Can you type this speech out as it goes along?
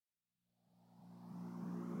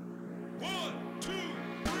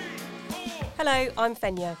Hello, I'm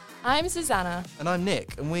Fenya. I'm Susanna. And I'm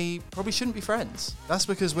Nick, and we probably shouldn't be friends. That's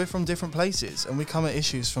because we're from different places and we come at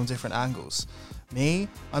issues from different angles. Me,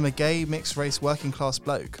 I'm a gay, mixed-race, working-class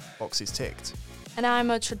bloke. Boxes ticked. And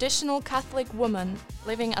I'm a traditional Catholic woman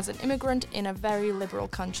living as an immigrant in a very liberal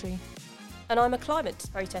country. And I'm a climate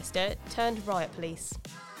protester turned riot police.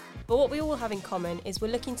 But what we all have in common is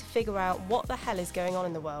we're looking to figure out what the hell is going on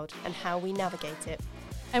in the world and how we navigate it.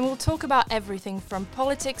 And we'll talk about everything from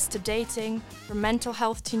politics to dating, from mental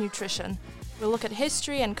health to nutrition. We'll look at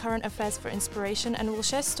history and current affairs for inspiration, and we'll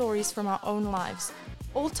share stories from our own lives.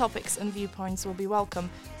 All topics and viewpoints will be welcome,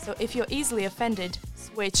 so if you're easily offended,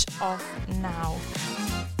 switch off now.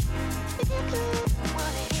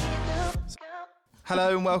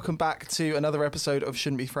 Hello and welcome back to another episode of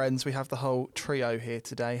Shouldn't Be Friends. We have the whole trio here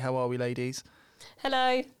today. How are we, ladies?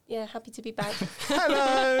 Hello. Yeah, happy to be back.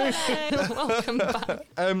 Hello. Hello. Welcome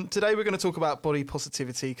back. Today we're going to talk about body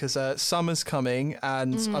positivity because summer's coming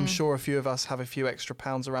and I'm sure a few of us have a few extra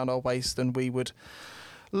pounds around our waist than we would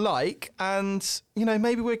like, and you know,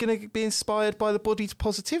 maybe we're going to be inspired by the body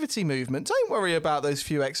positivity movement. Don't worry about those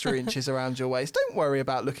few extra inches around your waist. Don't worry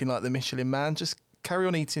about looking like the Michelin Man. Just carry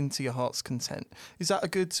on eating to your heart's content. Is that a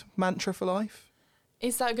good mantra for life?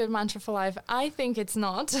 Is that a good mantra for life? I think it's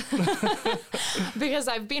not. Because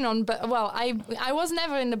I've been on, but well, I was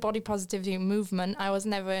never in the body positivity movement. I was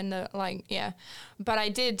never in the but I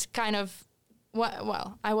did kind of.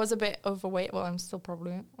 Well, I was a bit overweight. Well, I'm still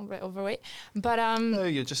probably a bit overweight, but No,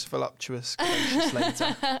 you're just voluptuous, gracious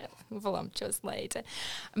later. Voluptuous later,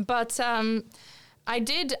 but I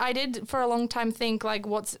did for a long time think like,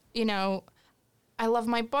 what's, you know, I love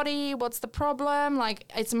my body. What's the problem? Like,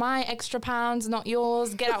 it's my extra pounds, not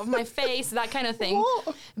yours. Get out of my face, that kind of thing.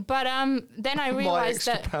 What? But then I realized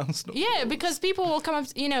my extra pounds, not yours. because people will come up,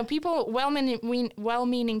 you know, people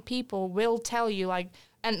well-meaning people will tell you like.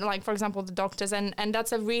 And like, for example, the doctors, and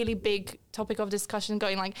that's a really big topic of discussion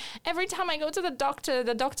going like, every time I go to the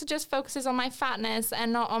doctor just focuses on my fatness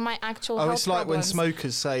and not on my actual health it's like problems. when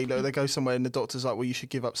smokers say, look, they go somewhere and the doctor's like, well, you should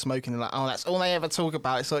give up smoking. And like, oh, that's all they ever talk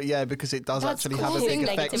about. It's like, yeah, because it does That's actually have a big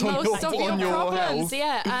effect causing on most of your, your on your problems, health.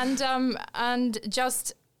 yeah. And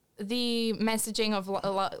just the messaging of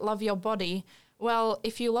love your body. Well,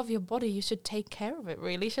 if you love your body, you should take care of it,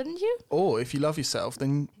 really, shouldn't you? Or if you love yourself,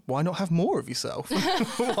 then why not have more of yourself?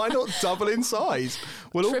 Why not double in size?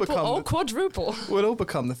 Triple or quadruple. We'll all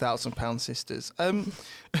become the 1,000-pound sisters.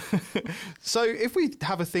 So if we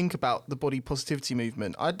have a think about the body positivity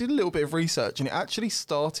movement, I did a little bit of research and it actually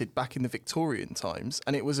started back in the Victorian times,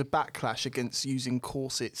 and it was a backlash against using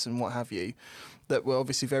corsets and what have you that were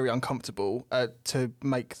obviously very uncomfortable to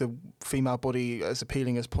make the female body as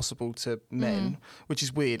appealing as possible to men, which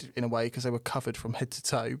is weird in a way because they were covered from head to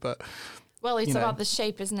toe. But well, it's about the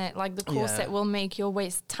shape, isn't it? Like the corset will make your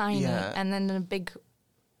waist tiny and then a big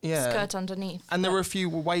skirt underneath. And there were a few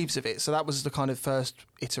waves of it. So that was the kind of first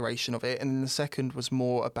iteration of it. And then the second was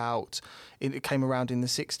more about, it came around in the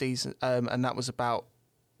 60s, and that was about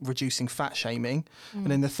reducing fat shaming. And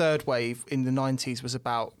then the third wave in the 90s was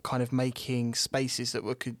about kind of making spaces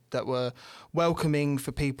that were welcoming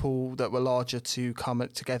for people that were larger to come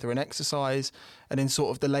together and exercise. And then sort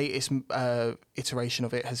of the latest iteration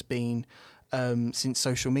of it has been since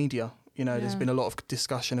social media. You know, there's been a lot of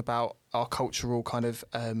discussion about our cultural kind of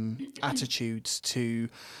attitudes to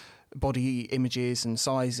body images and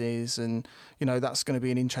sizes, and you know, that's going to be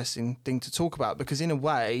an interesting thing to talk about because in a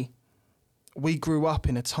way we grew up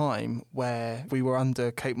in a time where we were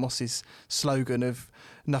under Kate Moss's slogan of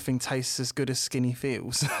nothing tastes as good as skinny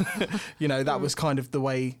feels. You know, that was kind of the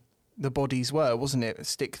way the bodies were, wasn't it?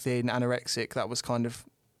 Stick thin, anorexic, that was kind of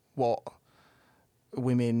what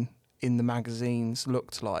women in the magazines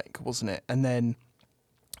looked like, wasn't it? And then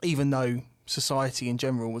even though society in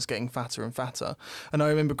general was getting fatter and fatter, and I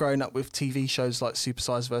remember growing up with TV shows like Super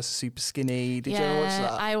Size versus Super Skinny. Did you ever watch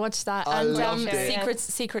that? I watched that. I and loved it.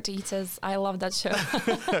 Secret Eaters. I love that show.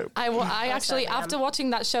 I actually, after watching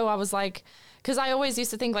that show, I was like, because I always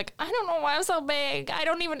used to think like, I don't know why I'm so big. I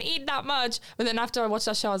don't even eat that much. But then after I watched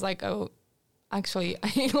that show, I was like, oh, actually, I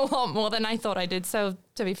eat a lot more than I thought I did. So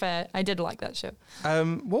to be fair, I did like that show.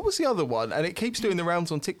 What was the other one? And it keeps doing the rounds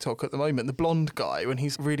on TikTok at the moment. The blonde guy, when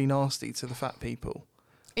he's really nasty to the fat people.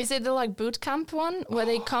 Is it the like boot camp one where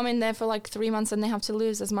they come in there for like 3 months and they have to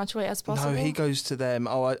lose as much weight as possible? No, he goes to them.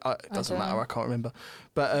 It doesn't matter. I can't remember.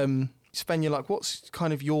 But Sven, you're like, what's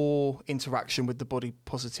kind of your interaction with the body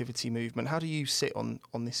positivity movement? How do you sit on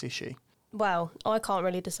this issue? Well, I can't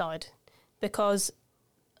really decide because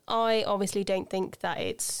I obviously don't think that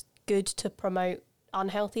it's good to promote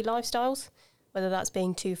unhealthy lifestyles, whether that's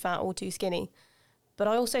being too fat or too skinny. But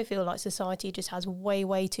I also feel like society just has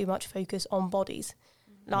way too much focus on bodies.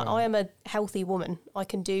 Like, I am a healthy woman. I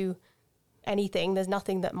can do anything. There's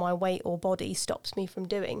nothing that my weight or body stops me from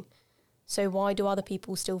doing. So why do other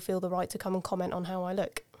people still feel the right to come and comment on how I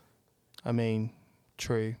look? I mean,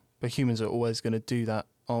 true. But humans are always going to do that,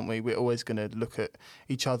 aren't we? We're always going to look at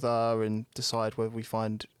each other and decide whether we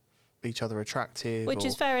find each other attractive. Which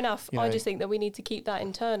is fair enough. I just think that we need to keep that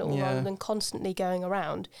internal rather than constantly going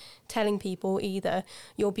around telling people either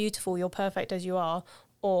you're beautiful, you're perfect as you are,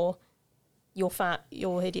 or you're fat,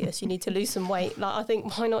 you're hideous, you need to lose some weight. Like, I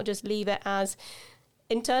think, why not just leave it as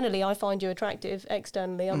internally I find you attractive,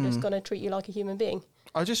 externally I'm just going to treat you like a human being.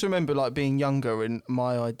 I just remember like being younger and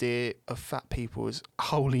my idea of fat people was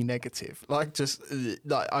wholly negative. Like, just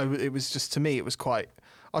like it was just, to me, it was quite,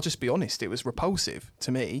 I'll just be honest, it was repulsive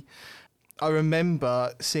to me. I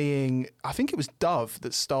remember seeing, I think it was Dove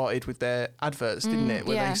that started with their adverts, didn't it?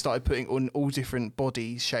 Where they started putting on all different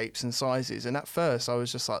body shapes and sizes. And at first I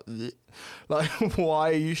was just like, bleh. Like, why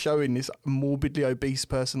are you showing this morbidly obese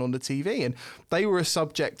person on the TV? And they were a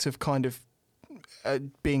subject of kind of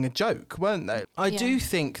being a joke, weren't they? I do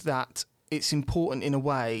think that it's important in a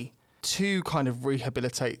way to kind of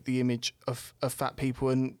rehabilitate the image of fat people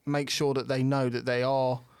and make sure that they know that they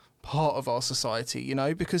are part of our society, you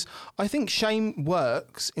know, because I think shame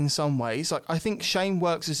works in some ways. Like, I think shame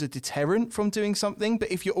works as a deterrent from doing something,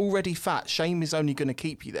 but if you're already fat, shame is only going to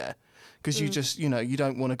keep you there because you just, you know, you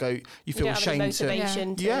don't want to go, you feel ashamed to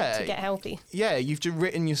get healthy. Yeah, you've just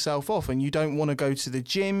written yourself off and you don't want to go to the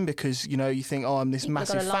gym because, you know, you think, oh, I'm this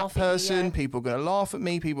massive fat person, people are going to laugh at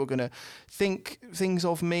me, people are going to think things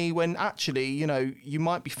of me, when actually, you know, you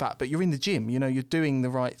might be fat, but you're in the gym, you know, you're doing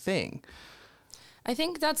the right thing. I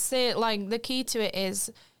think that's it. Like, the key to it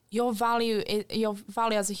is your value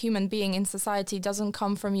as a human being in society doesn't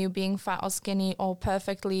come from you being fat or skinny or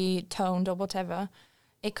perfectly toned or whatever.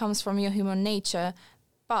 It comes from your human nature.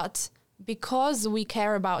 But because we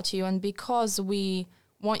care about you and because we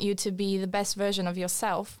want you to be the best version of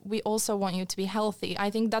yourself, we also want you to be healthy.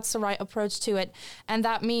 I think that's the right approach to it. And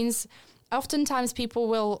that means oftentimes people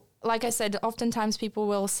will, like I said, people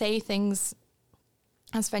will say things,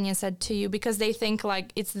 as Fenya said, to you because they think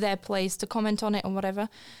like it's their place to comment on it or whatever.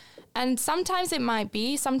 And sometimes it might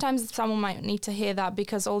be, sometimes someone might need to hear that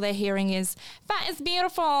because all they're hearing is, fat is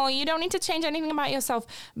beautiful, you don't need to change anything about yourself.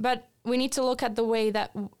 But we need to look at the way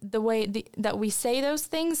that we say those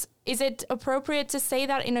things. Is it appropriate to say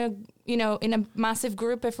that in a massive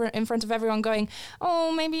group in front of everyone going,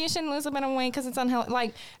 oh, maybe you shouldn't lose a bit of weight because it's unhealthy?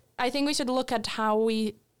 Like, I think we should look at how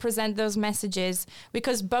we present those messages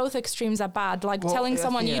because both extremes are bad. Like, telling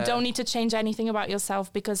someone you don't need to change anything about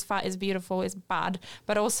yourself because fat is beautiful is bad,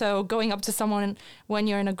 but also going up to someone when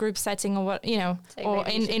you're in a group setting or what, you know, or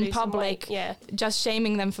in public, just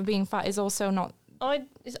shaming them for being fat is also not. I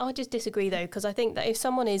just disagree though, because I think that if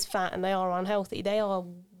someone is fat and they are unhealthy, they are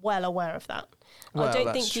well aware of that. Well, I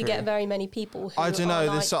don't think you get very many people who I don't know.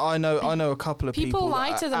 Like, I know a couple of people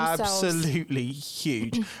lie to themselves. Absolutely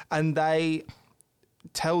huge, and they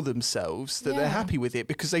tell themselves that they're happy with it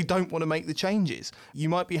because they don't want to make the changes. You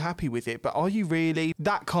might be happy with it, but are you really?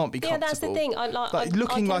 That can't be comfortable. Yeah, that's the thing. I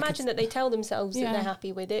can imagine that they tell themselves that they're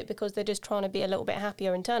happy with it because they're just trying to be a little bit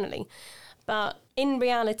happier internally. But in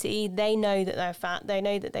reality, they know that they're fat. They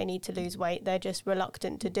know that they need to lose weight. They're just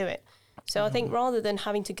reluctant to do it. So I think rather than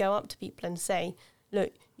having to go up to people and say,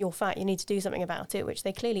 look, you're fat, you need to do something about it, which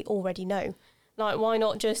they clearly already know, like, why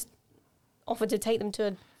not just offer to take them to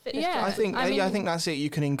a fitness class? I think that's it. You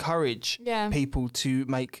can encourage people to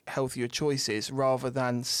make healthier choices rather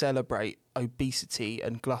than celebrate obesity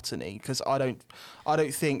and gluttony, because I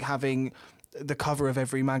don't think having the cover of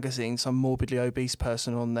every magazine some morbidly obese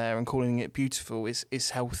person on there and calling it beautiful is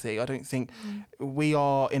healthy. I don't think we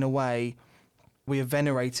are, in a way, we are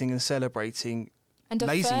venerating and celebrating and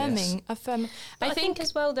laziness. affirming. I think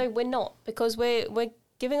as well though we're not, because we're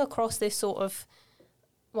giving across this sort of,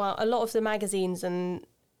 well, a lot of the magazines and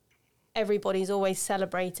everybody's always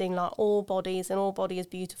celebrating like all bodies and all body is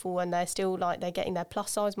beautiful, and they're still like they're getting their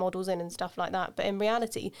plus size models in and stuff like that. But in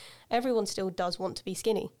reality, everyone still does want to be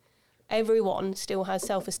skinny. Everyone still has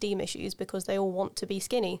self-esteem issues because they all want to be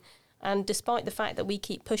skinny. And despite the fact that we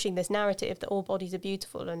keep pushing this narrative that all bodies are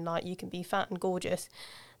beautiful and like you can be fat and gorgeous,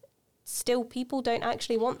 still people don't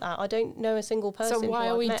actually want that. I don't know a single person. So why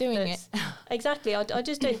are we doing it? Exactly. I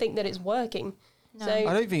just don't think that it's working. No. So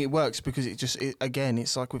I don't think it works because again,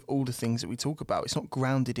 it's like with all the things that we talk about, it's not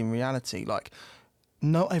grounded in reality. Like,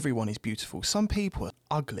 not everyone is beautiful. Some people are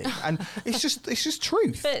ugly, and it's just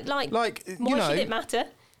truth. But like why should it matter?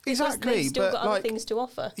 Exactly, They've still but got other things to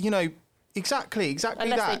offer. You know, Exactly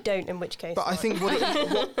Unless that. they don't, in which case. But I think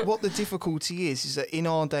what the difficulty is that in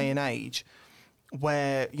our day and age,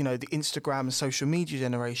 where, you know, the Instagram and social media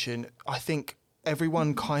generation, I think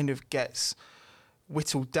everyone kind of gets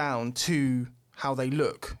whittled down to how they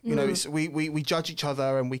look. You know, it's, we judge each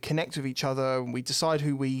other and we connect with each other and we decide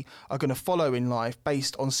who we are going to follow in life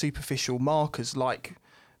based on superficial markers like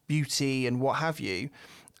beauty and what have you.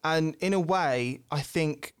 And in a way, I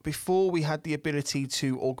think before we had the ability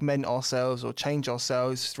to augment ourselves or change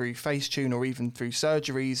ourselves through Facetune or even through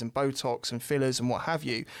surgeries and Botox and fillers and what have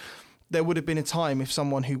you, there would have been a time if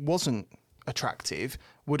someone who wasn't attractive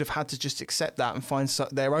would have had to just accept that and find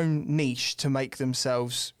their own niche to make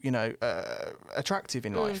themselves, you know, attractive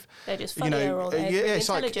in life. They're just funnier, or they're really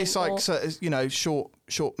intelligent. It's like so, you know, short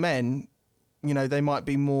men. You know, they might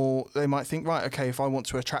think, right, okay, if I want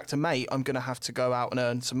to attract a mate, I'm going to have to go out and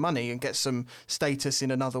earn some money and get some status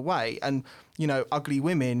in another way. And, you know, ugly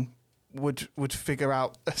women would figure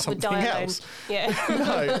out something else. Yeah.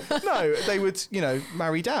 No, they would, you know,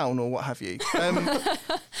 marry down or what have you.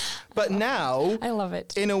 But now, I love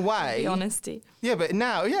it. In a way, the honesty. Yeah, but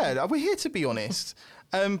now, we're here to be honest.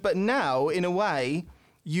 But now, in a way,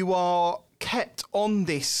 you are kept on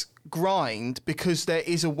this grind because there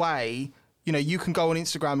is a way. You know, you can go on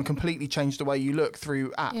Instagram and completely change the way you look through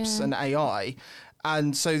apps and AI.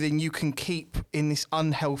 And so then you can keep in this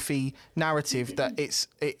unhealthy narrative that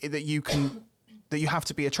that you have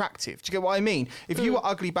to be attractive. Do you get what I mean? If you were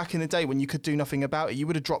ugly back in the day when you could do nothing about it, you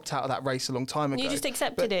would have dropped out of that race a long time ago. You just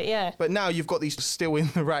accepted it, yeah. But now you've got these still in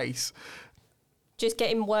the race. Just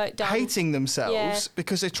getting work done. Hating themselves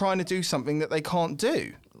because they're trying to do something that they can't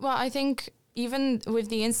do. Well, I think even with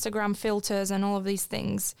the Instagram filters and all of these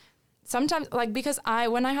things, sometimes, like, because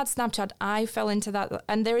when I had Snapchat, I fell into that.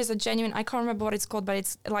 And there is a genuine, I can't remember what it's called, but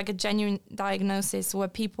it's like a genuine diagnosis where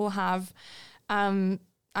people have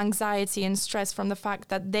anxiety and stress from the fact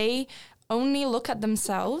that they only look at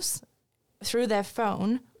themselves through their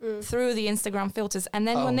phone, through the Instagram filters. And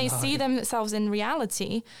then when they see themselves in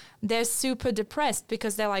reality, they're super depressed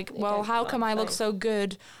because they're like, well, how come I look so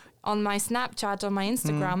good on my Snapchat or my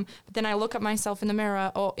Instagram, but then I look at myself in the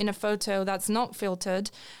mirror or in a photo that's not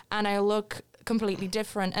filtered and I look completely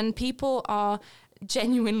different. And people are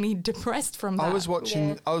genuinely depressed from that. I was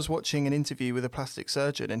watching an interview with a plastic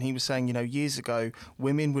surgeon and he was saying, you know, years ago,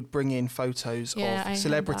 women would bring in photos of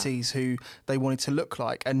celebrities who they wanted to look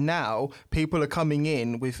like. And now people are coming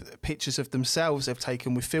in with pictures of themselves they've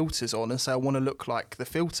taken with filters on and say, I want to look like the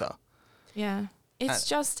filter. Yeah. It's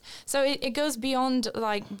just, so it goes beyond,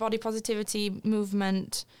 like, body positivity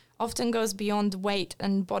movement often goes beyond weight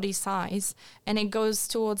and body size. And it goes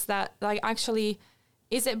towards that, like, actually,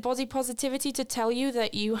 is it body positivity to tell you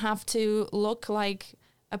that you have to look like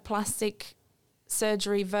a plastic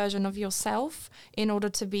surgery version of yourself in order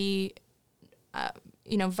to be,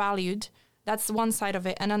 valued? That's one side of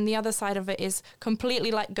it. And on the other side of it is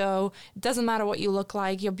completely let go. It doesn't matter what you look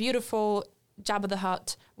like. You're beautiful. Jabba the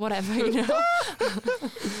Hutt, whatever, you know.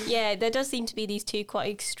 Yeah, there does seem to be these two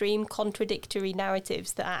quite extreme contradictory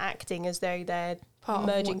narratives that are acting as though they're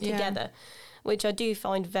merging together, which I do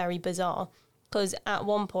find very bizarre. Because at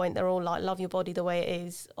one point they're all like, love your body the way it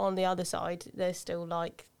is. On the other side, they're still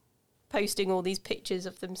like posting all these pictures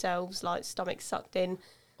of themselves, like stomach sucked in.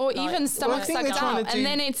 Or like, even stomach sucked out, and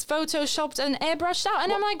then it's photoshopped and airbrushed out.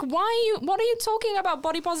 And I'm like, what are you talking about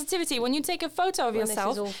body positivity when you take a photo of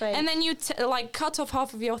yourself and then you cut off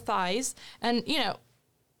half of your thighs? And, you know,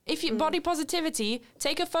 if you body positivity,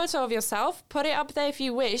 take a photo of yourself, put it up there if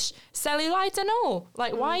you wish, cellulite and all.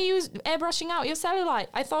 Like, why are you airbrushing out your cellulite?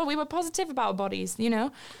 I thought we were positive about bodies, you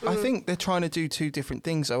know? I think they're trying to do two different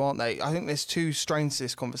things, though, aren't they? I think there's two strains to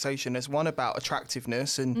this conversation. There's one about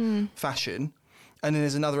attractiveness and fashion, and then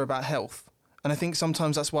there's another about health. And I think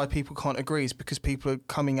sometimes that's why people can't agree, is because people are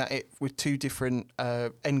coming at it with two different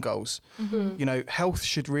end goals. You know, health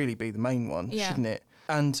should really be the main one, shouldn't it?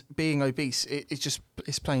 And being obese,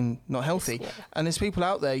 it's plain not healthy. And there's people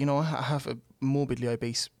out there, you know, I have a morbidly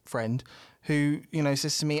obese friend who, you know,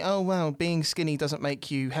 says to me, oh, well, being skinny doesn't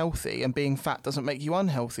make you healthy and being fat doesn't make you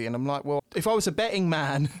unhealthy. And I'm like, well, if I was a betting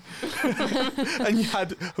man and you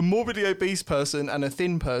had a morbidly obese person and a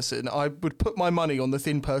thin person, I would put my money on the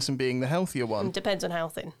thin person being the healthier one. It depends on how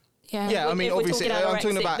thin. Yeah, I mean, obviously, I'm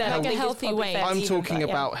talking about healthy weight. I'm talking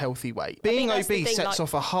about healthy weight. Being obese sets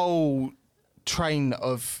off a whole train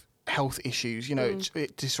of health issues. You know,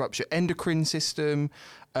 it disrupts your endocrine system,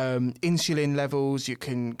 insulin levels. You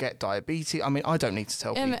can get diabetes. I mean, I don't need to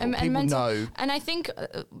tell people. People know. And I think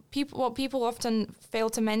people often fail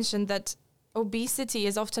to mention that obesity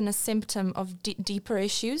is often a symptom of deeper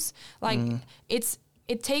issues. Like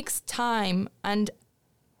it takes time, and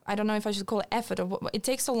I don't know if I should call it effort, or it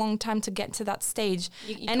takes a long time to get to that stage.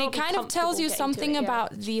 You And can't it be kind of tells you comfortable something getting to it,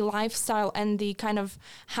 about the lifestyle and the kind of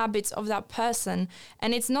habits of that person.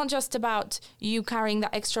 And it's not just about you carrying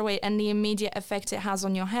that extra weight and the immediate effect it has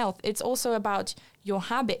on your health. It's also about your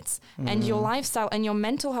habits and your lifestyle and your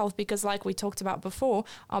mental health, because like we talked about before,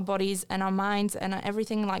 our bodies and our minds and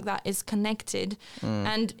everything like that is connected,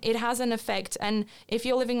 and it has an effect. And if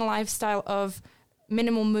you're living a lifestyle of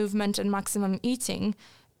minimal movement and maximum eating,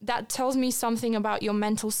 that tells me something about your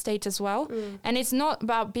mental state as well. And it's not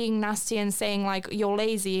about being nasty and saying like you're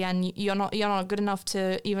lazy and you're not good enough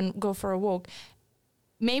to even go for a walk.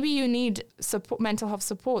 Maybe you need support, mental health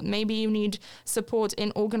support. Maybe you need support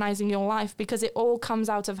in organizing your life, because it all comes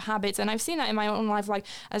out of habits. And I've seen that in my own life. Like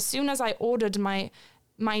as soon as I ordered my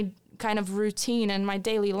kind of routine and my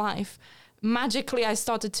daily life, magically I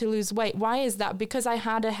started to lose weight. Why is that? Because I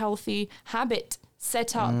had a healthy habit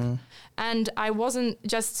set up, and I wasn't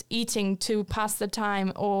just eating to pass the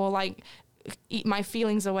time or like eat my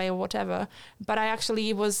feelings away or whatever, but I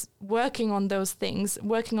actually was working on those things,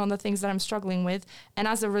 working on the things that I'm struggling with. And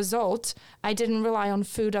as a result, I didn't rely on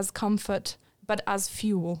food as comfort, but as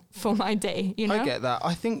fuel for my day, you know? I get that.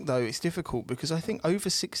 I think, though, it's difficult because I think over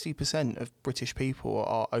 60% of British people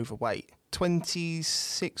are overweight.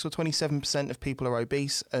 26 or 27% of people are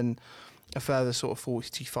obese, and a further sort of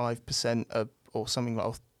 45% are, or something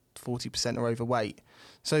like 40% are overweight.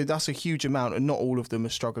 So that's a huge amount, and not all of them are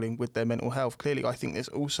struggling with their mental health. Clearly, I think there's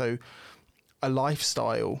also a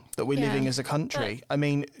lifestyle that we're living as a country. I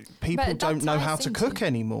mean, people don't know how to cook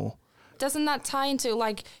anymore. Doesn't that tie into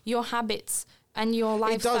like your habits and your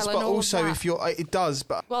lifestyle? It does, and but all also of that? if you're, it does,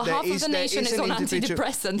 but well, half of the nation is on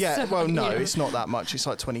antidepressants. Yeah, so, well, no, you know. it's not that much. It's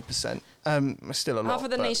like 20%. It's still a lot. Half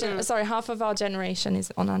of the nation, sorry, half of our generation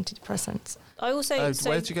is on antidepressants. I also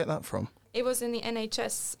where did you get that from? It was in the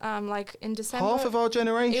NHS, like in December. Half of our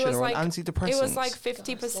generation are on antidepressants. It was like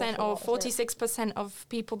 50% or 46% of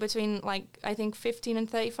people between like, I think 15 and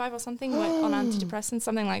 35 or something were on antidepressants,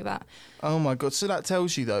 something like that. Oh my God. So that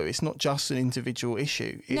tells you though, it's not just an individual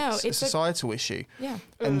issue. It's a societal issue. Yeah.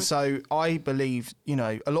 And so I believe, you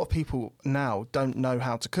know, a lot of people now don't know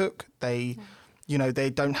how to cook. You know, they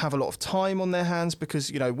don't have a lot of time on their hands because,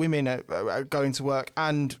 you know, women are going to work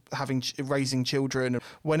and raising children.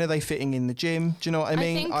 When are they fitting in the gym? Do you know what I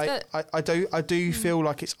mean? I do feel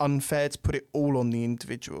like it's unfair to put it all on the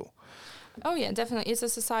individual. Oh yeah, definitely. It's a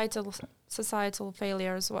societal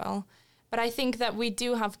failure as well. But I think that we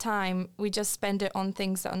do have time. We just spend it on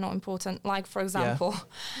things that are not important. Like, for example,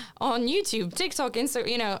 on YouTube, TikTok, Instagram,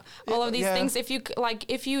 you know, all of these things. If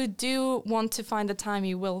you do want to find the time,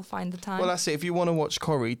 you will find the time. Well, that's it. If you want to watch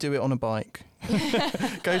Corrie, do it on a bike.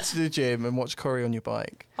 Go to the gym and watch Corrie on your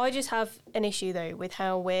bike. I just have an issue, though, with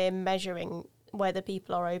how we're measuring whether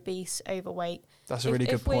people are obese, overweight. That's a really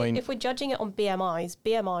good point. If we're judging it on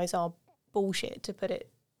BMIs are bullshit, to put it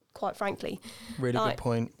quite frankly. Really good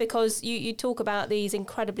point. Because you talk about these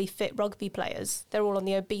incredibly fit rugby players, they're all on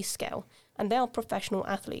the obese scale, and they are professional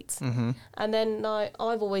athletes. Mm-hmm. And then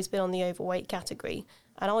I've always been on the overweight category,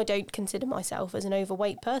 and I don't consider myself as an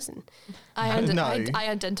overweight person. I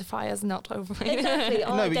identify as not overweight. Exactly.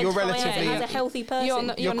 I but you're relatively as a healthy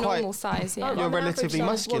person. You're normal size, yeah. You're relatively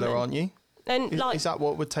muscular, woman. Aren't you? And is that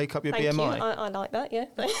what would take up your BMI? You. I like that, yeah.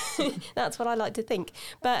 That's what I like to think.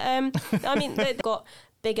 But, I mean, they've got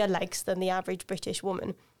bigger legs than the average British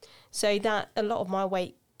woman. So that a lot of my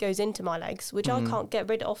weight goes into my legs, which I can't get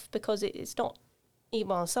rid of because it's not,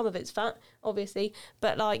 well, some of it's fat, obviously,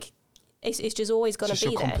 but like it's just always going to be there.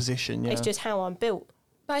 It's just your composition, yeah. It's just how I'm built.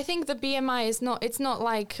 But I think the BMI is not, it's not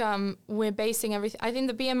like we're basing everything. I think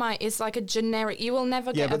the BMI is like a generic, you will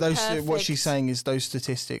never get perfect... what she's saying is those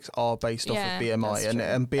statistics are based off of BMI,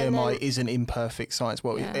 and BMI is an imperfect science.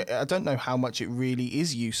 Well, I don't know how much it really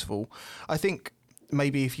is useful. I think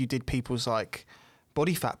maybe if you did people's like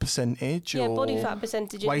body fat percentage or body fat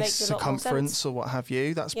percentage, waist circumference or what have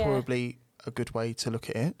you, that's probably a good way to look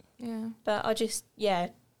at it. Yeah. But I just,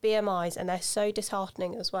 BMIs, and they're so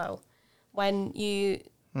disheartening as well. When you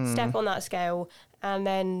step on that scale and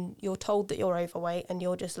then you're told that you're overweight and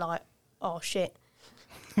you're just like, oh shit.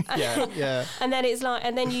 yeah. And then it's like,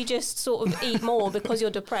 and then you just sort of eat more because you're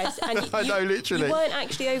depressed. And I know, literally. You weren't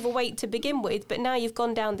actually overweight to begin with, but now you've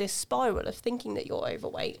gone down this spiral of thinking that you're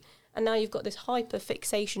overweight. And now you've got this hyper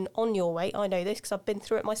fixation on your weight. I know this because I've been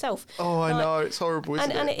through it myself. Oh, I know. It's horrible,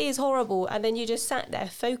 isn't it? And it is horrible. And then you just sat there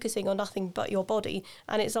focusing on nothing but your body.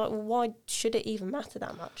 And it's like, well, why should it even matter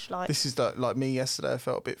that much? Like, this is like me yesterday. I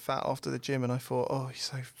felt a bit fat after the gym and I thought, oh, you're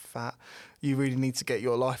so fat. You really need to get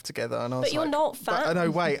your life together. And I was but you're not fat. I know,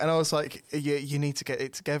 wait. And I was like, you need to get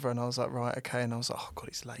it together. And I was like, right, okay. And I was like, oh, God,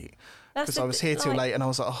 it's late. because I was here till late, and I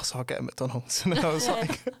was like, oh, so I'll get a McDonald's. And then I was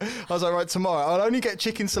like, right, tomorrow I'll only get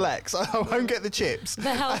chicken selects. I won't get the chips.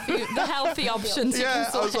 The healthy options. Yeah,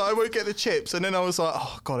 I was like, I won't get the chips. And then I was like,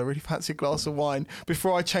 oh God, I really fancy a glass of wine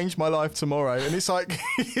before I change my life tomorrow. And it's like,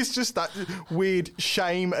 it's just that weird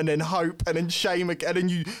shame and then hope and then shame again. And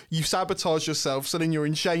then you sabotage yourself, so then you're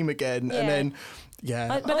in shame again. And then,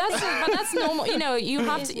 But that's normal. You know, you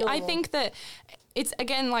have to, I think that it's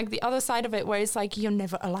again like the other side of it, where it's like you're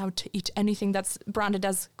never allowed to eat anything that's branded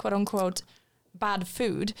as quote unquote bad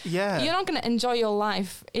food. Yeah. You're not going to enjoy your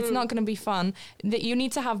life. It's not going to be fun. That you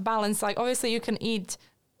need to have balance. Like obviously you can eat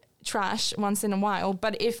trash once in a while,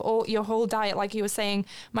 but if your whole diet, like you were saying,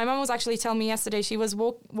 my mum was actually telling me yesterday, she was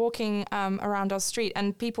walking around our street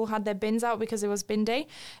and people had their bins out because it was bin day,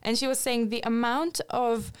 and she was saying the amount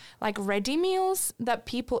of like ready meals that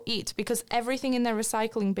people eat, because everything in their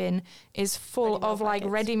recycling bin is full of like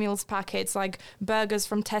ready meals packets, like burgers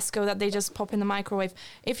from Tesco that they just pop in the microwave.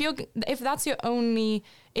 If that's your only,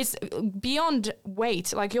 it's beyond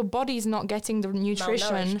weight, like your body's not getting the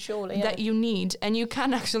nutrition that you need, and you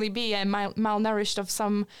can actually be malnourished of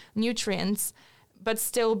some nutrients but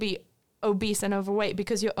still be obese and overweight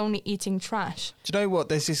because you're only eating trash. Do you know what?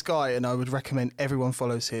 There's this guy, and I would recommend everyone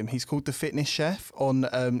follows him. He's called The Fitness Chef on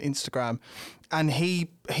Instagram, and he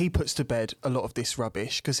puts to bed a lot of this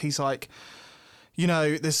rubbish, because he's like, you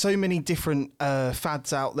know, there's so many different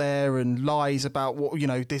fads out there and lies about what, you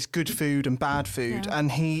know, there's good food and bad food. Yeah.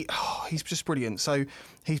 And he's just brilliant. So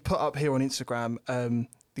he's put up here on Instagram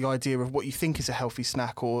the idea of what you think is a healthy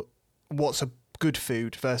snack, or what's a good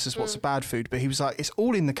food versus what's a bad food. But he was like, it's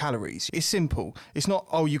all in the calories. It's simple. It's not,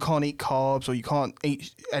 oh, you can't eat carbs or you can't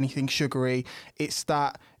eat anything sugary. It's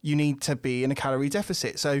that you need to be in a calorie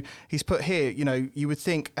deficit. So he's put here, you know, you would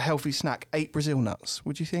think a healthy snack, 8 Brazil nuts,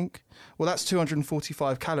 would you think? Well, that's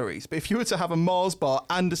 245 calories. But if you were to have a Mars bar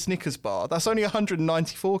and a Snickers bar, that's only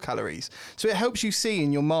 194 calories. So it helps you see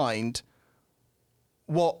in your mind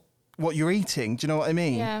what you're eating. Do you know what I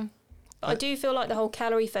mean? Yeah. I do feel like the whole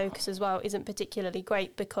calorie focus as well isn't particularly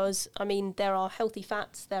great, because, I mean, there are healthy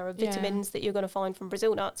fats, there are vitamins that you're going to find from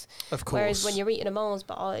Brazil nuts. Of course. Whereas when you're eating a Mars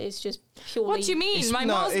bar, it's just purely... What do you mean? My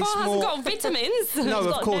Mars bar hasn't got vitamins. No,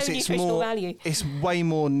 of course, no it's nutritional more. value. It's way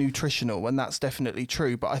more nutritional, and that's definitely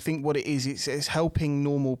true. But I think what it is, it's helping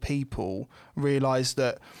normal people realise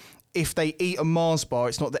that if they eat a Mars bar,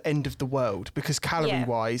 it's not the end of the world, because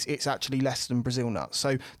calorie-wise, it's actually less than Brazil nuts.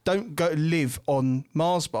 So don't go live on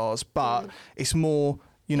Mars bars, but it's more,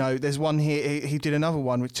 you know, there's one here, he did another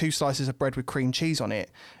one with 2 slices of bread with cream cheese on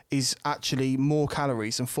it, is actually more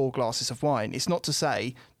calories than 4 glasses of wine. It's not to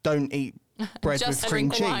say don't eat bread with cream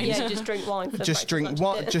cheese. Yeah, just drink wine. Just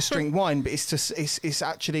drink wine, but it's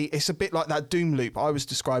actually a bit like that doom loop I was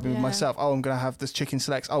describing with myself. Oh, I'm going to have this chicken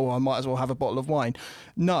selects. Oh, I might as well have a bottle of wine.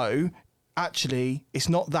 No, actually, it's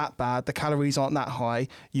not that bad. The calories aren't that high.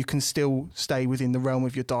 You can still stay within the realm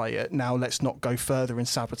of your diet. Now let's not go further and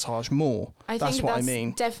sabotage more. That's what I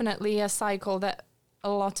mean. Definitely a cycle that a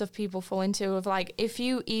lot of people fall into, of like, if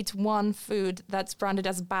you eat one food that's branded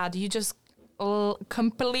as bad, you just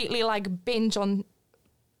completely like binge on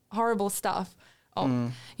horrible stuff.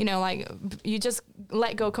 You know, like you just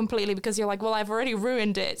let go completely because you're like, well, I've already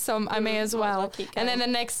ruined it, so I may as well. And then the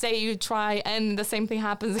next day you try and the same thing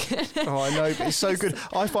happens again. Oh, I know, but it's so good.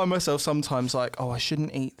 I find myself sometimes like, oh, I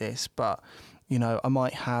shouldn't eat this, but you know, I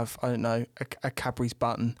might have, I don't know, a Cadbury's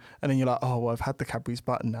button. And then you're like, oh, well, I've had the Cadbury's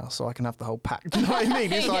button now, so I can have the whole pack. Do you know what I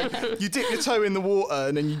mean? It's like you dip your toe in the water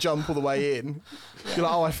and then you jump all the way in. You're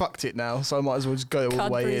like, oh, I fucked it now, so I might as well just go all the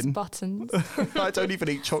way in. Buttons. I don't even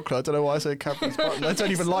eat chocolate. I don't know why I said Cadbury's button. I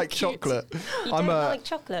don't even like chocolate. You don't like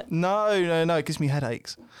chocolate? No, it gives me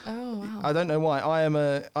headaches. Oh, wow. I don't know why. I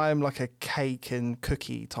am like a cake and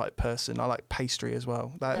cookie type person. I like pastry as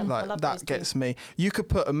well. That gets me. You could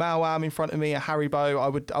put a Mao-Am in front of me, a Haribo.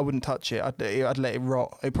 I wouldn't touch it. I'd let it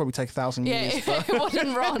rot. It'd probably take 1,000 years. Yeah, it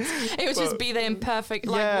wouldn't rot. It would just be there in perfect.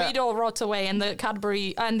 Like we'd all rot away, and the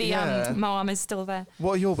Cadbury and the Mao-Am is still there.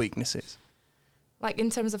 What are your weaknesses? Like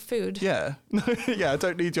in terms of food? Yeah. Yeah, I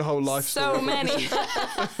don't need your whole life story. So many.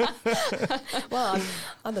 Well,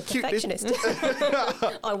 I'm a perfectionist.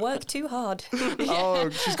 I work too hard. Oh,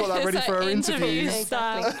 she's got that ready for her interviews.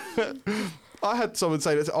 Exactly. I had someone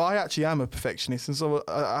say that, I actually am a perfectionist. And so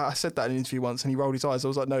I said that in an interview once and he rolled his eyes. I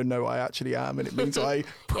was like, no, I actually am. And it means I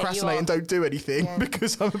procrastinate and don't do anything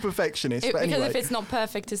because I'm a perfectionist. But anyway. Because if it's not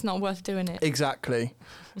perfect, it's not worth doing it. Exactly.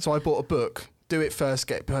 So I bought a book. Do it first,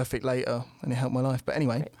 get perfect later, and it helped my life. But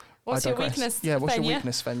anyway, what's your weakness? Yeah, what's your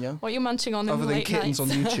weakness, Fenya? What are you munching on other than kittens on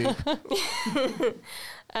YouTube?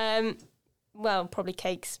 Well, probably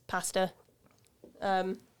cakes, pasta,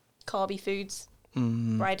 carby foods,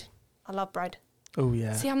 bread. I love bread. Oh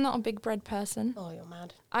yeah. See, I'm not a big bread person. Oh, you're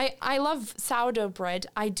mad. I love sourdough bread.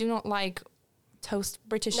 I do not like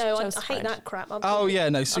British No, I toast hate bread. that crap.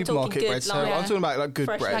 Supermarket good, bread. So like, I'm talking about like good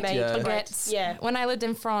freshly bread. made Yeah. bread. Baguettes. Yeah. When I lived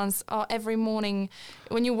in France, every morning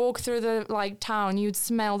when you walk through the like town, you'd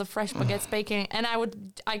smell the fresh baguettes baking, and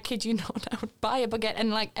I kid you not, I would buy a baguette and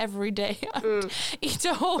like every day I would eat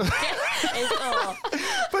a whole baguette.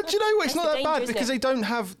 But you know what? It's not that danger, bad isn't because it? they don't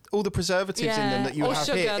have all the preservatives in them that you or have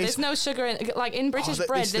sugar. here. There's no sugar in like in British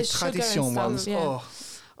bread. It's There's the sugar and tradition stuff. ones. Yeah. Oh.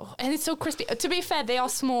 Oh, and it's so crispy. To be fair, they are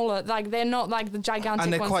smaller. Like they're not like the gigantic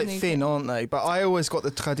And they're ones. quite thin, aren't they? But I always got the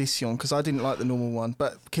tradition because I didn't like the normal one.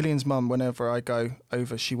 But Killian's mum, whenever I go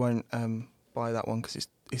over, she won't buy that one because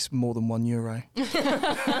it's more than €1.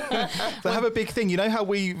 They have a big thing. You know how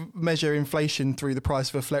we measure inflation through the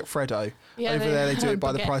price of a Freddo? Yeah, over there, they do it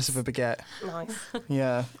by the price of a baguettes. baguette. Nice.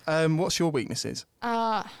 Yeah. What's your weaknesses?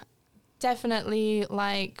 Definitely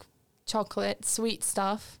like chocolate, sweet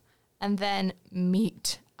stuff, and then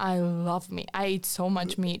meat. I love meat. I eat so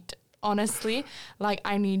much meat. Honestly, like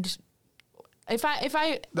I need. If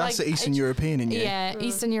I That's like, the Eastern European in you. Yeah,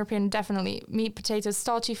 Eastern European, definitely. Meat, potatoes,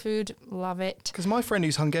 starchy food, love it. Because my friend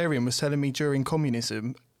who's Hungarian was telling me during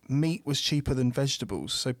communism, meat was cheaper than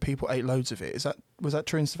vegetables, so people ate loads of it. Was that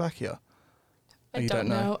true in Slovakia? Oh, I you don't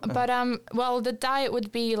know. Oh. But well, the diet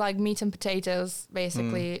would be like meat and potatoes,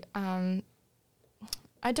 basically.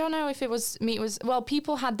 I don't know if it was meat well,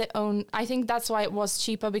 people had their own. I think that's why it was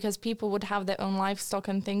cheaper, because people would have their own livestock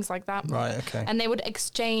and things like that. Right. Okay. And they would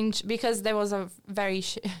exchange, because there was a very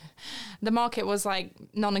the market was like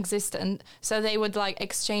non-existent, so they would like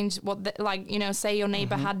exchange what say your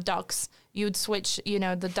neighbor had ducks, you'd switch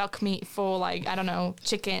the duck meat for like, I don't know,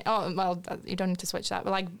 chicken. Oh well, you don't need to switch that,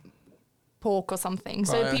 but like pork or something.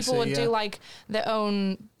 So Right, people would do like their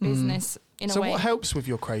own business in a way. So what helps with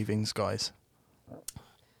your cravings, guys?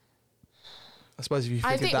 I suppose if you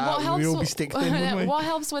figured that out, we'd all be stick thin, wouldn't we? What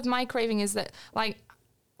helps with my craving is that, like,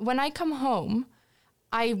 when I come home,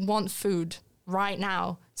 I want food right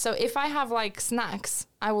now. So if I have, like, snacks,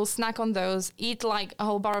 I will snack on those, eat, like, a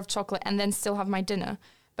whole bar of chocolate, and then still have my dinner.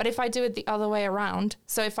 But if I do it the other way around,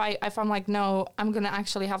 so if I'm like, no, I'm going to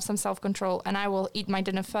actually have some self-control and I will eat my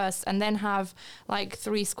dinner first and then have like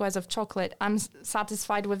 3 squares of chocolate, I'm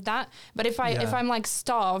satisfied with that. But if I'm like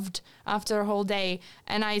starved after a whole day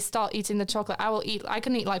and I start eating the chocolate, I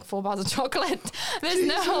can eat like 4 bars of chocolate.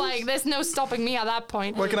 There's no stopping me at that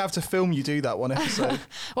point. We're going to have to film you do that one episode.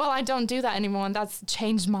 Well, I don't do that anymore, and that's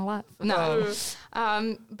changed my life. No.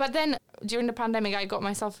 But then during the pandemic, I got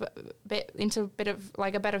myself into a bit of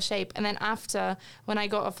like a better shape. And then after, when I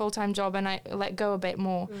got a full-time job and I let go a bit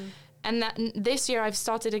more. And this year I've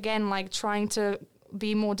started again, like trying to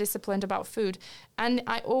be more disciplined about food. And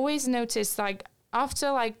I always notice, like,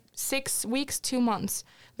 after like 6 weeks, 2 months,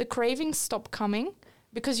 the cravings stop coming,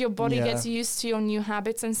 because your body gets used to your new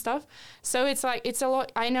habits and stuff. So it's like, it's a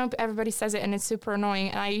lot. I know everybody says it and it's super annoying.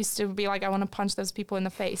 And I used to be like, I want to punch those people in the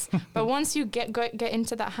face. But once you get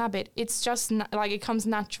into that habit, it's just like, it comes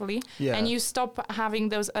naturally. Yeah. And you stop having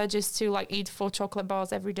those urges to like eat 4 chocolate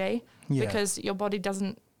bars every day because your body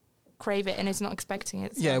doesn't crave it and it's not expecting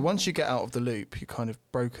it. So. Yeah, once you get out of the loop, you're kind of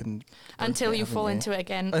broken until you fall into it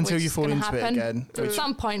again. Until you fall into it again. At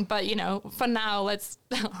some point, but for now, let's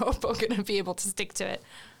hope we're going to be able to stick to it.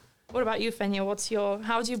 What about you, Fenya?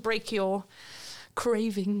 How do you break your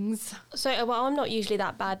cravings? So, well, I'm not usually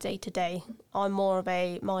that bad day to day. I'm more of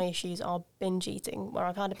my issues are binge eating, where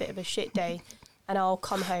I've had a bit of a shit day and I'll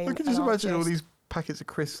come home. I can just imagine all these packets of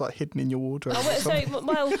crisps like hidden in your wardrobe.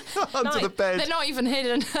 Under the bed. They're not even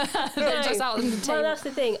hidden. They're just out on the table. Well, that's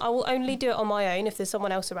the thing. I will only do it on my own if there's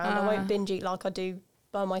someone else around. I won't binge eat like I do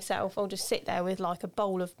by myself. I'll just sit there with like a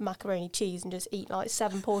bowl of macaroni cheese and just eat like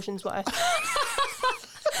 7 portions worth.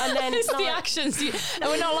 And then it's the actions. And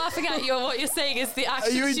we're not laughing at you. What you're saying is the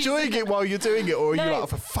actions. Are you enjoying it while you're doing it, or are you like,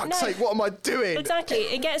 for fuck's sake, what am I doing? Exactly.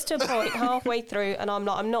 It gets to a point halfway through, and I'm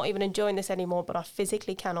not even enjoying this anymore, but I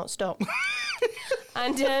physically cannot stop.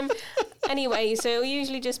 And anyway, so it'll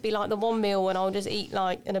usually just be like the one meal, and I'll just eat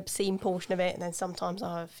like an obscene portion of it, and then sometimes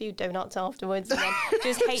I'll have a few donuts afterwards, and then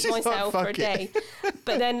just hate myself for a day.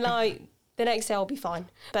 But then like the next day I'll be fine.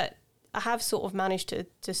 But I have sort of managed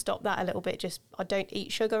to stop that a little bit. Just I don't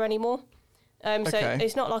eat sugar anymore. So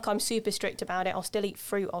it's not like I'm super strict about it. I'll still eat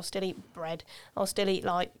fruit. I'll still eat bread. I'll still eat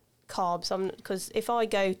like carbs. Because if I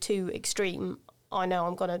go too extreme, I know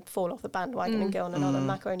I'm going to fall off the bandwagon and go on another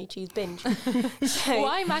macaroni cheese binge. So,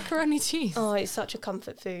 why macaroni cheese? Oh, it's such a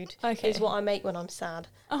comfort food. Okay. It's what I make when I'm sad.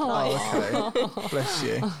 Okay. Bless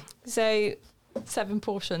you. So 7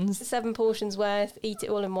 portions. 7 portions worth. Eat it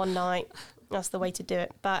all in one night. That's the way to do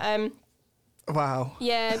it. But Wow.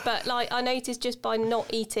 Yeah, but like I noticed just by not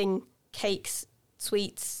eating cakes,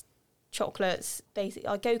 sweets, chocolates, basically,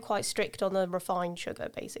 I go quite strict on the refined sugar,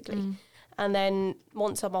 basically. And then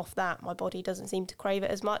once I'm off that, my body doesn't seem to crave it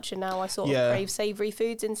as much. And now I sort of crave savoury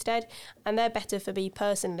foods instead. And they're better for me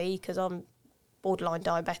personally because I'm borderline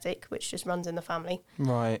diabetic, which just runs in the family.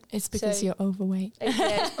 Right. It's because you're overweight.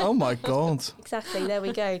 Yeah. Oh my God. Exactly. There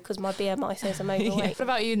we go. Because my BMI says I'm overweight. What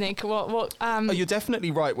about you, Nick? Oh, you're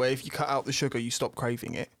definitely right. Where if you cut out the sugar, you stop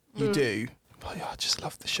craving it. You do. Oh, yeah, I just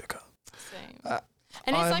love the sugar. Same.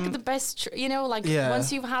 And it's like the best,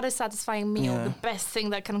 once you've had a satisfying meal, the best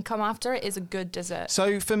thing that can come after it is a good dessert.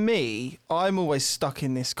 So for me, I'm always stuck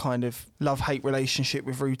in this kind of love-hate relationship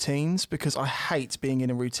with routines because I hate being in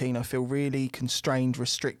a routine. I feel really constrained,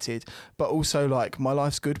 restricted, but also like my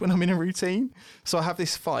life's good when I'm in a routine. So I have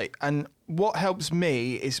this fight. And what helps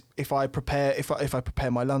me is if I prepare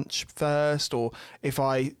my lunch first, or if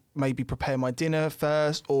I maybe prepare my dinner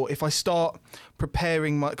first, or if I start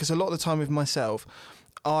preparing because a lot of the time with myself,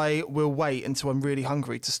 I will wait until I'm really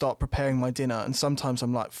hungry to start preparing my dinner. And sometimes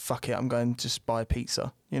I'm like, fuck it, I'm going to just buy a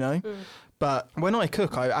pizza, But when I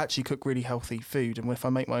cook, I actually cook really healthy food. And if I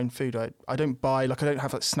make my own food, I don't buy, I don't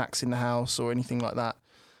have like snacks in the house or anything like that.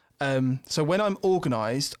 So when I'm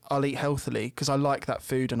organised, I'll eat healthily because I like that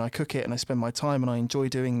food and I cook it and I spend my time and I enjoy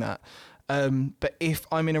doing that. But if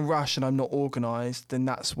I'm in a rush and I'm not organised, then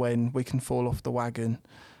that's when we can fall off the wagon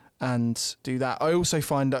and do that. I also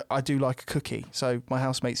find that I do like a cookie. So my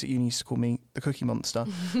housemates at uni used to call me the Cookie Monster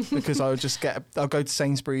because I'll go to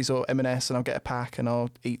Sainsbury's or M&S and I'll get a pack and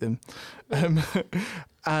I'll eat them.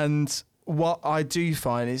 And what I do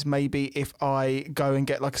find is maybe if I go and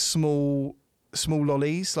get like small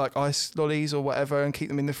lollies, like ice lollies or whatever, and keep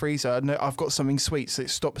them in the freezer, and I've got something sweet, so it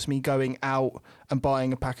stops me going out and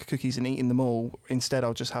buying a pack of cookies and eating them all. Instead,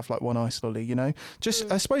 I'll just have like one ice lolly, I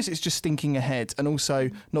suppose it's just thinking ahead and also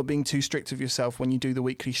not being too strict with yourself when you do the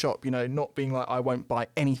weekly shop, not being like, I won't buy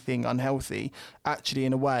anything unhealthy. Actually,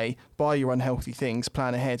 in a way, buy your unhealthy things,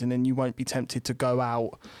 plan ahead, and then you won't be tempted to go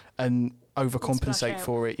out and overcompensate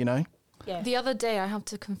for it, Yeah. The other day, I have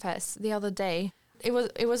to confess,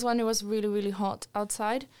 it was when it was really, really hot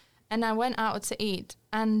outside, and I went out to eat,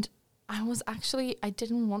 and I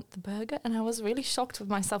didn't want the burger, and I was really shocked with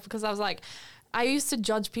myself because I was like, I used to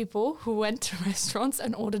judge people who went to restaurants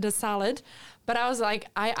and ordered a salad, but I was like,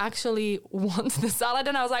 I actually want the salad,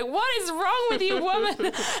 and I was like, what is wrong with you,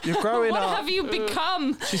 woman? You're growing up. What have you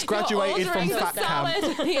become? She's graduated from fat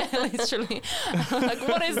camp. Yeah, literally. Like,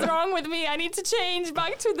 what is wrong with me? I need to change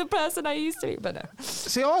back to the person I used to be, but no.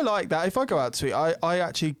 See, I like that. If I go out to eat, I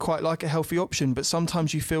actually quite like a healthy option, but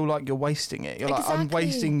sometimes you feel like you're wasting it. You're like, I'm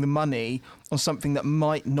wasting the money on something that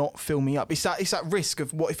might not fill me up. It's that risk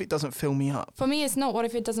of what if it doesn't fill me up? For me, it's not what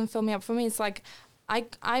if it doesn't fill me up. For me, it's like,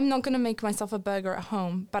 I'm not going to make myself a burger at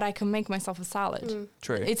home, but I can make myself a salad.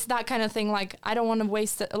 True. It's that kind of thing. Like, I don't want to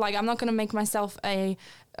waste it. Like, I'm not going to make myself a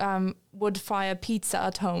wood fire pizza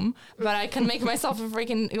at home, but I can make myself a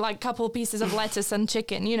freaking like couple pieces of lettuce and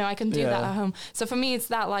chicken. I can do that at home. So for me, it's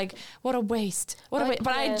that like, what a waste. But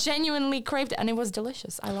I genuinely craved it, and it was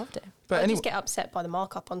delicious. I loved it. But I just get upset by the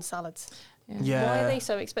markup on salads. Yeah. Why are they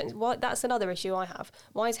so expensive? That's another issue I have.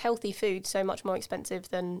 Why is healthy food so much more expensive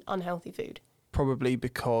than unhealthy food? Probably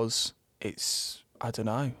because it's, I don't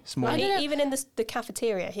know, it's more... Even in the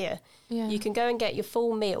cafeteria here, you can go and get your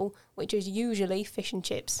full meal, which is usually fish and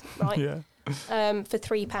chips, right? For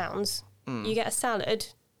 £3. You get a salad,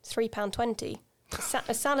 £3.20.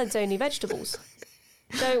 A salad's only vegetables.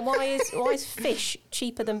 So why is fish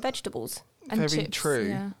cheaper than vegetables? And very chips,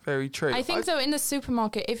 true. Very true. I think though in the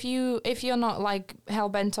supermarket, if you're not like hell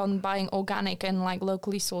bent on buying organic and like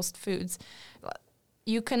locally sourced foods,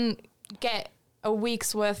 you can get a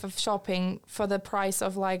week's worth of shopping for the price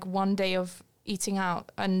of like one day of eating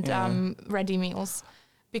out and ready meals.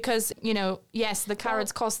 Because, yes, the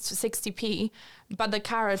carrots cost 60p, but the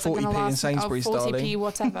carrots are going to last me 40p,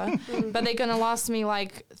 whatever. But they're going to last me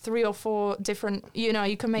like 3 or 4 different, you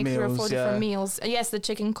can make meals, 3 or 4 different meals. Yes, the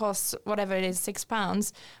chicken costs whatever it is,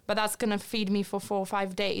 £6, but that's going to feed me for 4 or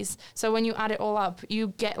 5 days. So when you add it all up,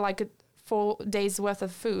 you get like 4 days worth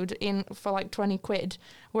of food in for like 20 quid.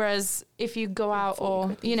 Whereas if you go out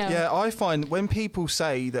or, Yeah, I find when people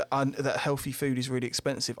say that that healthy food is really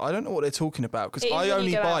expensive, I don't know what they're talking about because I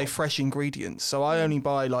only buy fresh ingredients. So I only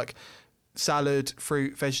buy like salad,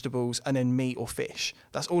 fruit, vegetables, and then meat or fish.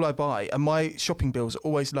 That's all I buy. And my shopping bills are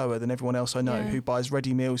always lower than everyone else I know who buys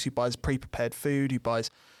ready meals, who buys pre-prepared food, who buys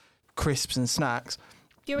crisps and snacks.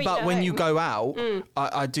 But when you go out,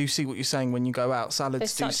 I do see what you're saying. When you go out,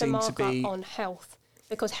 salads do seem to be on health,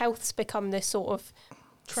 because health's become this sort of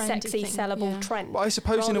sexy, sellable trend. But I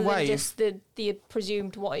suppose in a way, just the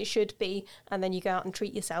presumed what it should be, and then you go out and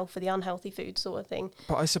treat yourself for the unhealthy food sort of thing.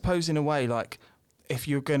 But I suppose in a way, like, if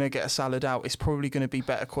you're going to get a salad out, it's probably going to be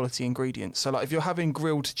better quality ingredients. So, like, if you're having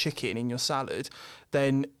grilled chicken in your salad,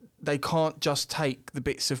 then they can't just take the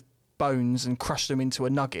bits of bones and crush them into a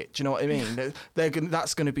nugget. Do you know what I mean?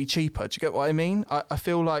 That's going to be cheaper. Do you get what I mean? I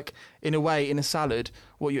feel like, in a way, in a salad,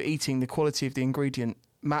 what you're eating, the quality of the ingredient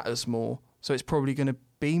matters more. So it's probably going to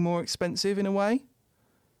be more expensive in a way.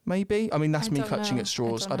 Maybe. I mean, that's me clutching at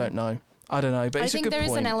straws. I don't know. But it's a good point. I think there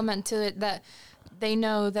is an element to it that they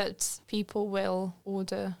know that people will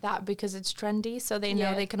order that because it's trendy, so they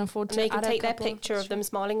know they can afford to. And they can take their picture of them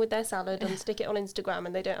smiling with their salad and stick it on Instagram,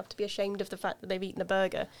 and they don't have to be ashamed of the fact that they've eaten a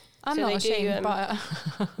burger. I'm not ashamed, but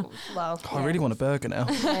I really want a burger now.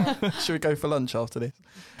 Should we go for lunch after this?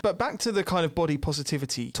 But back to the kind of body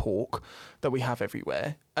positivity talk that we have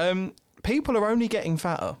everywhere. People are only getting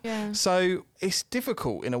fatter. Yeah. So it's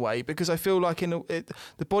difficult in a way, because I feel like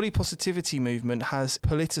the body positivity movement has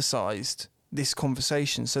politicised this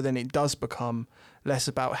conversation, so then it does become less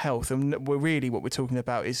about health, and what we're talking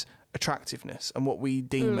about is attractiveness and what we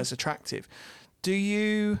deem as attractive. Do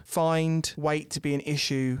you find weight to be an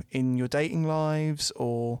issue in your dating lives,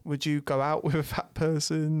 or would you go out with a fat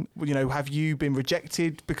person? You know, have you been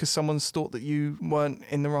rejected because someone's thought that you weren't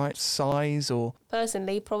in the right size? Or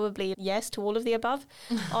personally, probably yes to all of the above.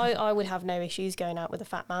 I would have no issues going out with a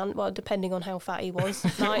fat man. Well, depending on how fat he was.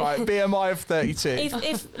 Like, right, BMI of 32.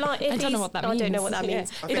 If I don't know what that means. I don't know what that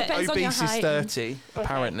means. I think depends on your obese is height. 30,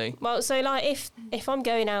 apparently. Okay. Well, so like if I'm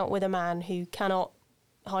going out with a man who cannot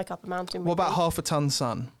hike up a mountain with What about me, half a ton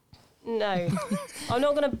sun? No. I'm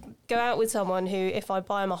not going to go out with someone who, if I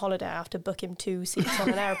buy him a holiday, I have to book him 2 seats on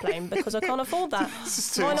an aeroplane because I can't afford that.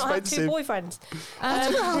 It's too Why not have expensive. 2 boyfriends? I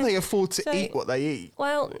don't know how they afford to eat what they eat.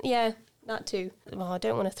 Well, yeah, that too. Well, I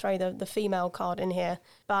don't want to throw the female card in here,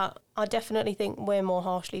 but I definitely think we're more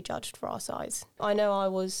harshly judged for our size. I know I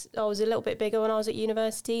was a little bit bigger when I was at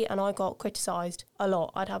university, and I got criticised a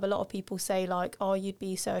lot. I'd have a lot of people say like, oh, you'd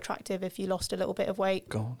be so attractive if you lost a little bit of weight.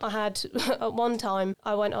 God. I had, at one time,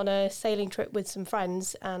 I went on a sailing trip with some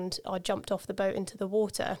friends, and I jumped off the boat into the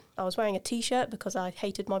water. I was wearing a t-shirt because I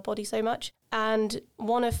hated my body so much, and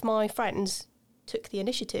one of my friends took the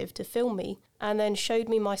initiative to film me and then showed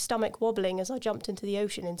me my stomach wobbling as I jumped into the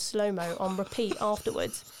ocean in slow-mo on repeat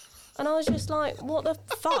afterwards. And I was just like, what the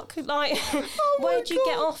fuck? Like, where'd you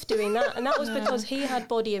get off doing that? And that was because he had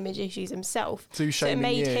body image issues himself. So it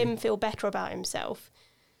made him feel better about himself.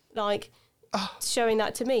 Like, showing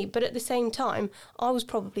that to me. But at the same time, I was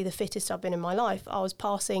probably the fittest I've been in my life. I was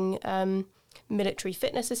passing military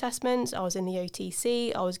fitness assessments. I was in the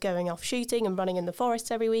OTC. I was going off shooting and running in the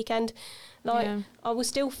forests every weekend. Like, I was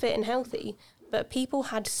still fit and healthy. But people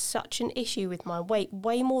had such an issue with my weight,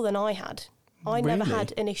 way more than I had. I never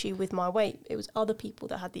had an issue with my weight. It was other people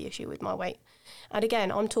that had the issue with my weight. And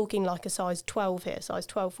again, I'm talking like a size 12 here, size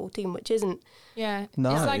 12, 14, which isn't... Yeah, it's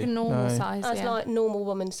like a normal size. That's like normal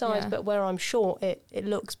woman size, but where I'm short, it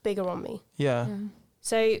looks bigger on me. Yeah.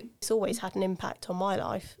 So it's always had an impact on my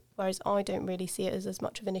life, whereas I don't really see it as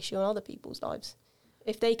much of an issue on other people's lives.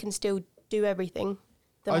 If they can still do everything,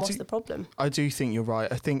 then what's the problem? I do think you're right.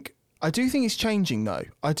 I do think it's changing, though.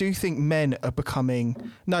 I do think men are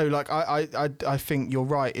becoming... No, like, I think you're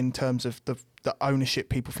right in terms of the ownership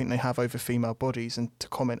people think they have over female bodies and to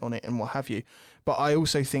comment on it and what have you. But I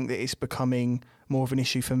also think that it's becoming more of an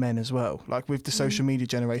issue for men as well. Like, with the social media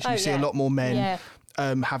generation, you see a lot more men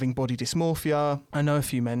having body dysmorphia. I know a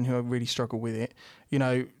few men who really struggle with it. You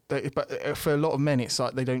know, but for a lot of men, it's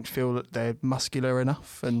like they don't feel that they're muscular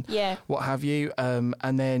enough and what have you. And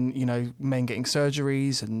then, you know, men getting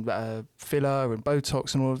surgeries and filler and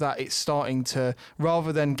Botox and all of that. It's starting to,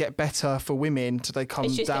 rather than get better for women, they come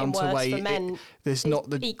down to weight. For men. There's not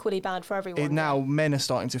the equally bad for everyone. Now men are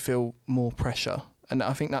starting to feel more pressure. And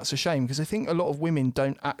I think that's a shame, because I think a lot of women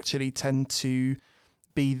don't actually tend to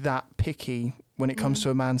be that picky when it comes to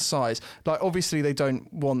a man's size. Like, obviously they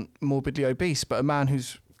don't want morbidly obese, but a man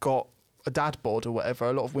who's got a dad bod or whatever,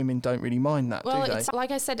 a lot of women don't really mind that, do they? It's, like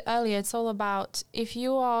I said earlier, it's all about, if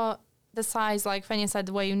you are the size, like Fenia said,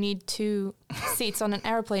 where you need 2 seats on an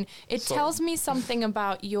airplane, it tells me something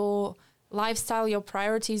about your lifestyle, your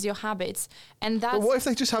priorities, your habits. And that's... But what if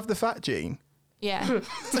they just have the fat gene? Yeah,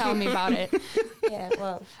 tell me about it. Yeah,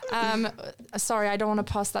 well... sorry, I don't want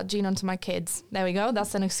to pass that gene on to my kids. There we go,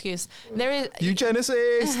 that's an excuse. There is...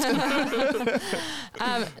 Eugenicist!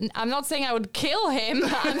 I'm not saying I would kill him.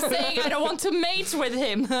 I'm saying I don't want to mate with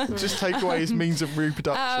him. Just take away his means of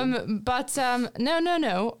reproduction.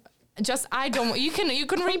 No. just I don't. You can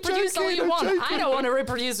reproduce all you want. I don't want to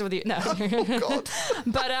reproduce with you. No. Oh God.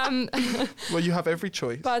 But well, you have every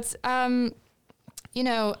choice. But you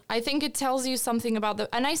know, I think it tells you something about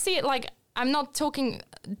and I see it like, I'm not talking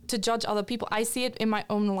to judge other people. I see it in my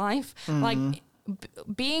own life, like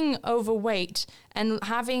being overweight and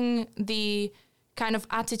having the kind of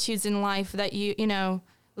attitudes in life that you know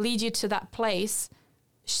lead you to that place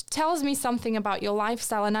tells me something about your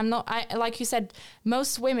lifestyle. And like you said,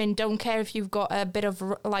 most women don't care if you've got a bit of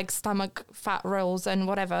like stomach fat rolls and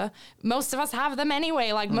whatever. Most of us have them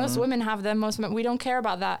anyway. Like most women have them. Most men, we don't care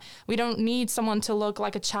about that. We don't need someone to look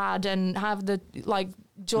like a Chad and have the like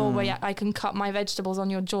jaw where I can cut my vegetables on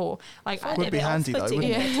your jaw. Like would be handy though, wouldn't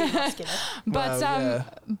it?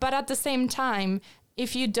 But at the same time,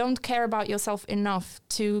 if you don't care about yourself enough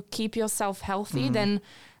to keep yourself healthy, then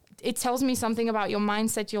it tells me something about your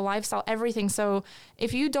mindset, your lifestyle, everything. So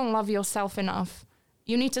if you don't love yourself enough,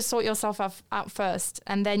 you need to sort yourself out first,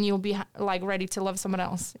 and then you'll be like ready to love someone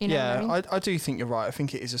else. You know what I mean? I do think you're right. I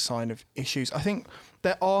think it is a sign of issues. I think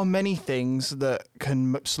there are many things that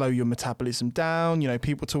can slow your metabolism down. You know,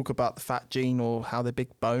 people talk about the fat gene or how they're big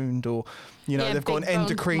boned, or, you know, they've got an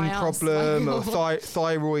endocrine problem or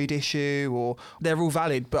thyroid issue, or they're all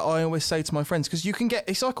valid. But I always say to my friends, because you can get,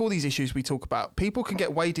 it's like all these issues we talk about, people can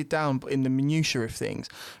get weighted down in the minutiae of things.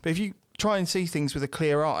 But if you try and see things with a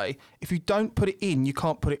clear eye, if you don't put it in, you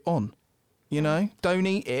can't put it on. You know, don't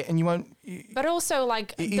eat it and you won't. But also,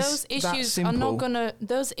 like, those issues are not gonna,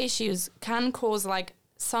 those issues can cause like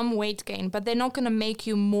some weight gain, but they're not gonna make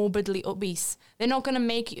you morbidly obese. They're not gonna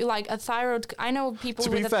make you like a thyroid. I know people.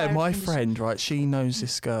 To be fair, my friend, right, she knows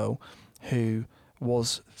this girl who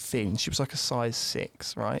was thin. She was like a size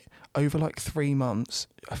 6, right? Over like 3 months,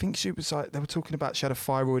 I think she was like, they were talking about she had a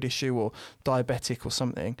thyroid issue or diabetic or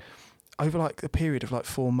something. Over like a period of like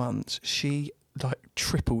 4 months, she like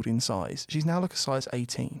tripled in size. She's now like a size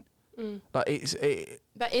 18. Like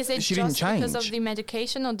but is it she just didn't change because of the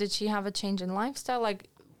medication, or did she have a change in lifestyle? Like,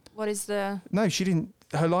 what is the? No, she didn't.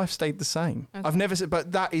 Her life stayed the same. Okay. I've never said,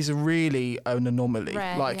 but that is really an anomaly.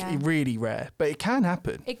 Rare, really rare. But it can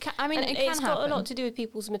happen. It can. I mean, and it's got a lot to do with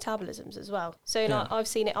people's metabolisms as well. So like, I've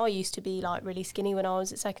seen it. I used to be like really skinny when I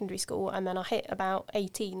was at secondary school, and then I hit about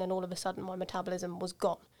 18, and all of a sudden my metabolism was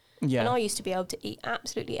gone. Yeah. And I used to be able to eat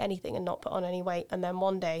absolutely anything and not put on any weight. And then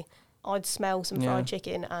one day I'd smell some fried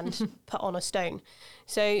chicken and put on a stone.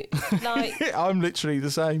 So like I'm literally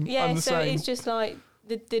the same. Yeah, I'm the same. It's just like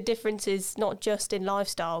the difference is not just in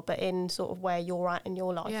lifestyle, but in sort of where you're at in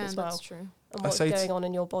your life as well. That's true. And what's going on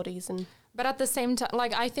in your bodies. And but at the same time,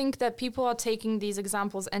 like, I think that people are taking these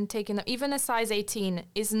examples and taking them. Even a size 18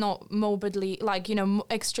 is not morbidly, like, you know,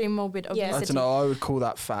 extreme morbid obesity. I don't know. I would call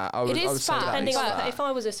that fat. I would fat. Depending on if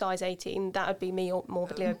I was a size 18, that would be me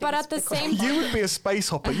morbidly obese. But at the same time, you would be a space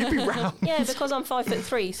hopper. You'd be round. Yeah, because I'm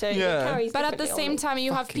 5'3", so it carries. But at the same time,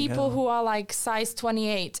 you have people who are like size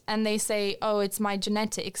 28, and they say, "Oh, it's my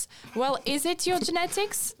genetics." Well, is it your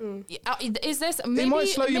genetics? Is this? Maybe, it might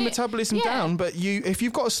slow your metabolism down, but if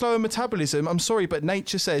you've got a slower metabolism, I'm sorry, but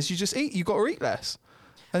nature says you just eat. You got to eat less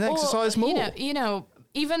and exercise more. You know.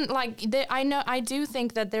 Even like I do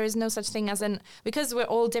think that there is no such thing as because we're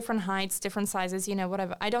all different heights, different sizes, you know,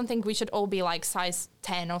 whatever. I don't think we should all be like size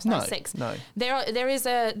 10 or size 6. No. There is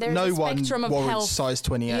a spectrum of health. Size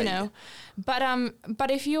 28. You know,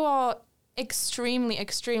 but if you are extremely,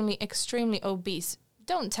 extremely, extremely obese,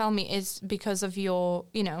 don't tell me it's because of your,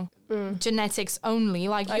 you know, genetics only.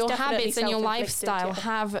 Like your habits and your lifestyle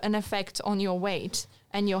have an effect on your weight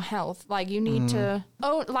and your health. Like you need to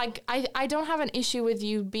I don't have an issue with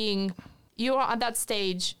you are at that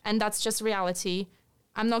stage and that's just reality.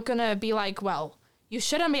 I'm not gonna be like, well, you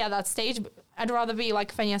shouldn't be at that stage. I'd rather be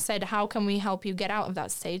like Fenya said, how can we help you get out of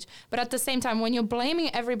that stage? But at the same time, when you're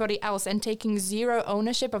blaming everybody else and taking zero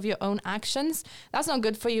ownership of your own actions, that's not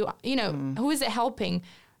good for you. You know, who is it helping?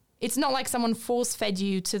 It's not like someone force fed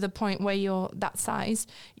you to the point where you're that size.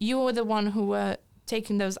 You're the one who were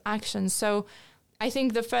taking those actions. So I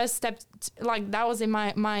think the first step, like that was in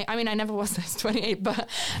my I mean, I never was size 28, but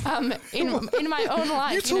in my own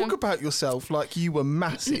life. You talk about yourself like you were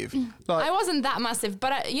massive. Like, I wasn't that massive,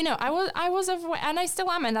 but I was overweight, and I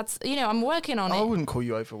still am, and that's, you know, I'm working on it. I wouldn't call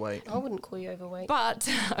you overweight. I wouldn't call you overweight. But,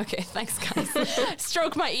 okay, thanks guys.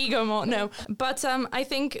 Stroke my ego more, no. But I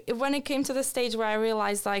think when it came to the stage where I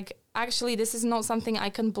realized like, actually, this is not something I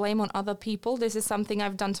can blame on other people. This is something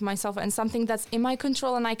I've done to myself and something that's in my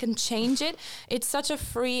control and I can change it. It's such a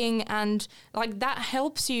freeing, and like that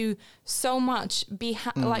helps you so much be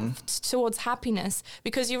towards happiness,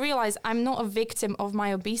 because you realize I'm not a victim of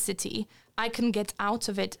my obesity. I can get out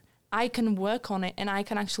of it I can work on it and I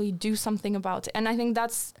can actually do something about it. And I think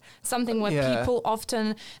that's something where people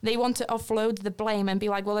often, they want to offload the blame and be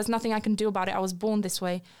like, well, there's nothing I can do about it. I was born this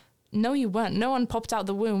way. No, you weren't. No one popped out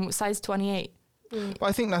the womb size 28.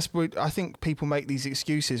 But I think people make these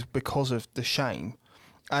excuses because of the shame.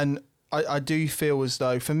 And I do feel as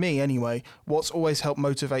though, for me anyway, what's always helped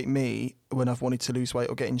motivate me when I've wanted to lose weight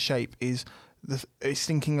or get in shape is it's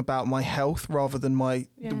thinking about my health rather than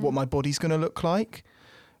what my body's going to look like.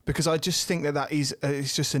 Because I just think that is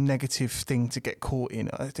it's just a negative thing to get caught in.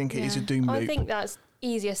 I think it is a doom loop. I think that's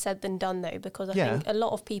easier said than done, though, because I think a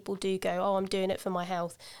lot of people do go, oh, I'm doing it for my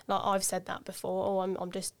health. Like I've said that before, oh,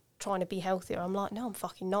 I'm just trying to be healthier. I'm like, no, I'm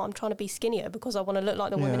fucking not. I'm trying to be skinnier because I want to look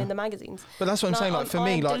like the women in the magazines. But that's what I'm saying. Like for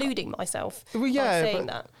me, I'm deluding myself. Well, yeah, saying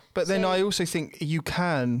that. But then I also think you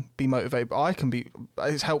can be motivated. But I can be.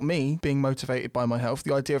 It's helped me being motivated by my health.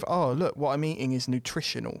 The idea of, oh, look, what I'm eating is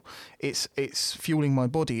nutritional. It's fueling my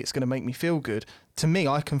body. It's going to make me feel good. To me,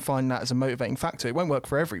 I can find that as a motivating factor. It won't work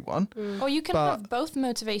for everyone. Or you can have both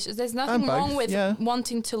motivations. There's nothing wrong with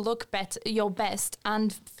wanting to look your best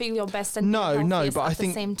and feel your best and but I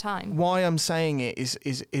think the same time. Why I'm saying it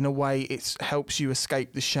is in a way it helps you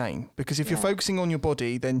escape the shame. Because if you're focusing on your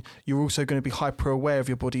body, then you're also going to be hyper aware of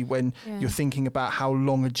your body when you're thinking about how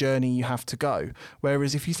long a journey you have to go.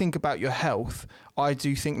 Whereas if you think about your health, I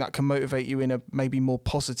do think that can motivate you in a maybe more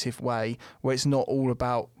positive way where it's not all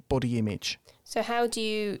about body image. So how do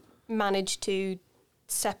you manage to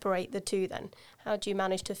separate the two then? How do you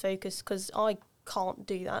manage to focus? Because I can't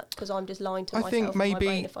do that because I'm just lying to myself and my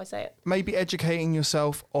brain if I say it. Maybe educating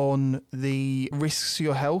yourself on the risks to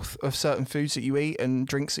your health of certain foods that you eat and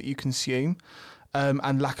drinks that you consume.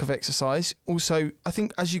 And lack of exercise. Also, I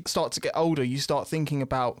think as you start to get older, you start thinking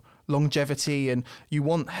about longevity and you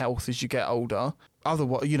want health as you get older.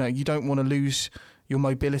 Otherwise, you don't want to lose your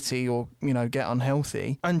mobility or, get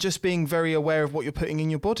unhealthy. And just being very aware of what you're putting in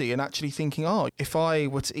your body and actually thinking, if I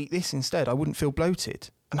were to eat this instead, I wouldn't feel bloated.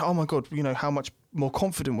 And oh my God, how much more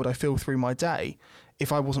confident would I feel through my day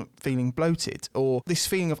if I wasn't feeling bloated? Or this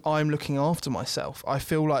feeling of I'm looking after myself. I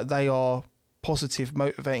feel like they are positive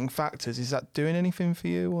motivating factors. Is that doing anything for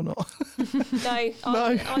you or not? No.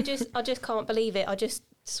 I just can't believe it. I just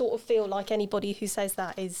sort of feel like anybody who says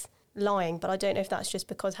that is lying, but I don't know if that's just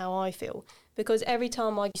because how I feel. Because every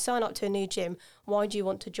time I sign up to a new gym, why do you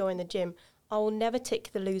want to join the gym? I will never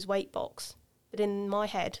tick the lose weight box. But in my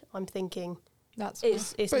head, I'm thinking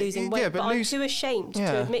it's losing weight. But I'm too ashamed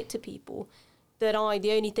to admit to people that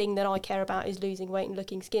the only thing that I care about is losing weight and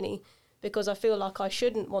looking skinny. Because I feel like I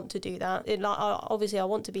shouldn't want to do that. Obviously, I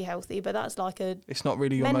want to be healthy, but that's like it's not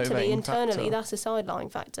really your motivating internally, factor. That's a sideline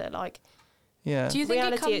factor. Do you think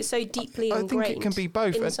reality it's so deeply ingrained? I think it can be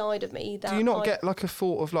both inside of me. That do you not get like a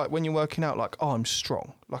thought of like when you're working out, like, I'm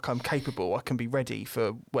strong, like I'm capable, I can be ready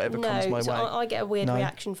for whatever comes my way? I get a weird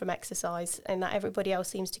reaction from exercise, and that everybody else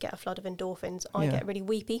seems to get a flood of endorphins. I get really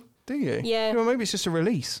weepy. Do you? Yeah. Well, maybe it's just a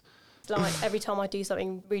release. Like every time I do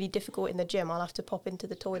something really difficult in the gym, I'll have to pop into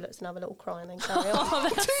the toilets and have a little cry and then carry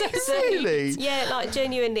on. Really? Yeah, like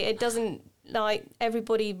genuinely, it doesn't, like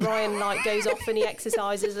everybody, Ryan like goes off and he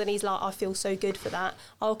exercises and he's like, I feel so good for that.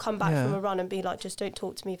 I'll come back from a run and be like, just don't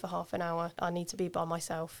talk to me for half an hour. I need to be by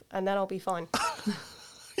myself and then I'll be fine.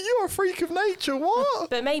 You're a freak of nature, what?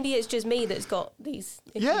 But maybe it's just me that's got these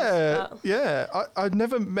issues. Yeah. I've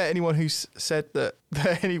never met anyone who's said that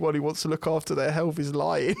anyone who wants to look after their health is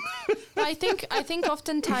lying. I think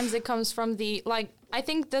oftentimes it comes from I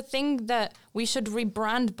think the thing that we should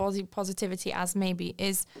rebrand body positivity as maybe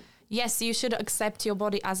is, yes, you should accept your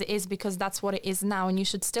body as it is because that's what it is now and you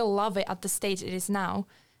should still love it at the state it is now.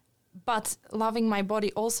 But loving my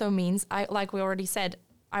body also means, like we already said,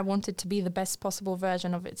 I want it to be the best possible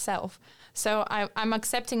version of itself. So I'm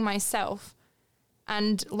accepting myself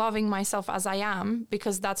and loving myself as I am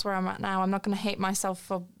because that's where I'm at now. I'm not going to hate myself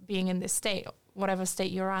for being in this state, whatever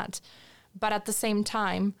state you're at. But at the same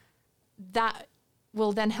time, that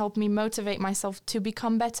will then help me motivate myself to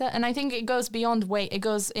become better. And I think it goes beyond weight. It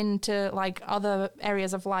goes into like other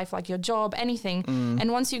areas of life, like your job, anything. And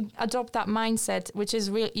once you adopt that mindset, which is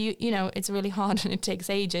real, it's really hard and it takes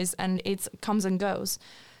ages and it comes and goes.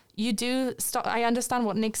 You do start, I understand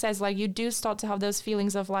what Nick says, like you do start to have those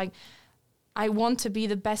feelings of like, I want to be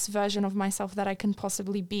the best version of myself that I can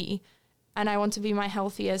possibly be. And I want to be my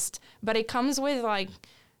healthiest, but it comes with like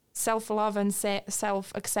self-love and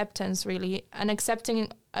self-acceptance really, and accepting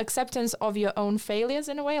acceptance of your own failures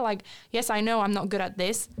in a way. Like, yes, I know I'm not good at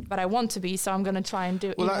this, but I want to be, so I'm going to try and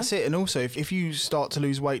do it. Well, that's it. And also, if you start to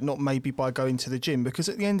lose weight, not maybe by going to the gym, because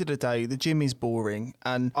at the end of the day, the gym is boring,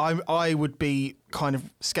 and I would be kind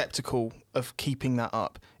of skeptical of keeping that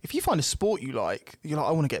up. If you find a sport you're like,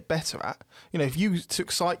 I want to get better at. You know, if you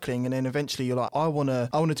took cycling and then eventually you're like, I want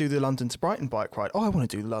to do the London to Brighton bike ride. Oh, I want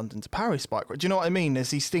to do the London to Paris bike ride. Do you know what I mean? There's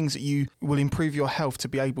these things that you will improve your health to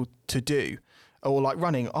be able to do. Or like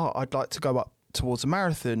running, I'd like to go up towards a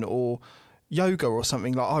marathon, or yoga or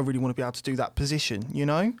something. Like, I really want to be able to do that position, you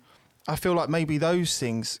know? I feel like maybe those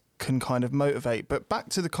things can kind of motivate. But back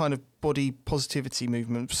to the kind of body positivity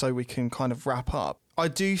movement, so we can kind of wrap up. I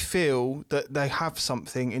do feel that they have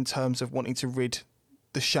something in terms of wanting to rid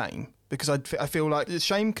the shame, because I feel like the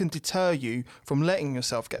shame can deter you from letting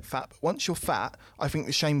yourself get fat. But once you're fat, I think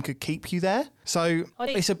the shame could keep you there. So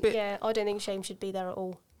it's a bit... Yeah, I don't think shame should be there at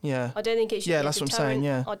all. Yeah. I don't think it should be a that's what I'm saying,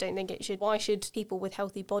 yeah. I don't think it should. Why should people with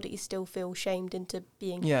healthy bodies still feel shamed into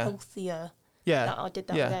being healthier? Yeah. I did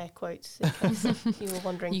that with air quotes, in case you were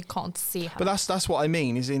wondering. You can't see how. But that's what I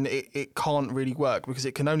mean, is in it can't really work, because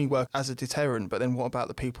it can only work as a deterrent. But then what about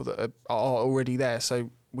the people that are already there? So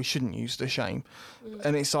we shouldn't use the shame.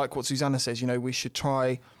 And it's like what Susanna says, you know, we should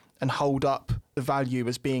try and hold up the value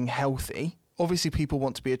as being healthy. Obviously, people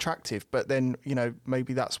want to be attractive, but then, you know,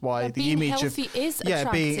 maybe that's why the image of is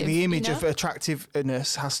the image of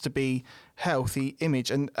attractiveness has to be healthy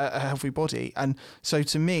image and a healthy body. And so,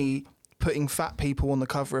 to me, putting fat people on the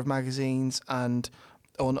cover of magazines and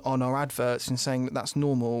on our adverts and saying that that's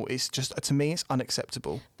normal is just, to me, it's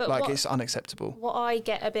unacceptable. But it's unacceptable. What I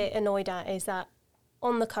get a bit annoyed at is that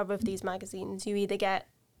on the cover of these magazines, you either get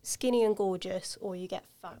skinny and gorgeous or you get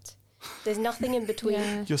fat. There's nothing in between.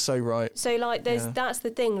 Yeah. You're so right. So like that's the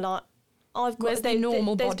thing, like there's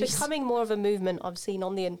becoming more of a movement I've seen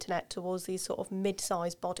on the internet towards these sort of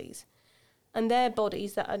mid-sized bodies. And they're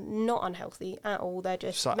bodies that are not unhealthy at all. They're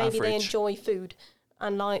just maybe average. They enjoy food,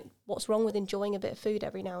 and like, what's wrong with enjoying a bit of food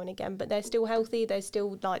every now and again? But they're still healthy. They're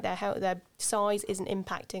still like their size isn't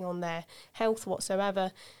impacting on their health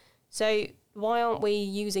whatsoever. So why aren't we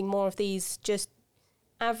using more of these just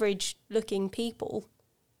average looking people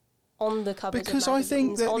on the covers because of I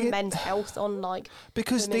magazines, think that on men's health, on like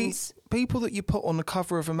because women's... the people that you put on the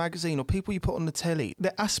cover of a magazine or people you put on the telly,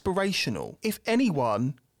 they're aspirational. If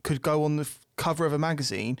anyone could go on the cover of a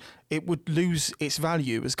magazine, it would lose its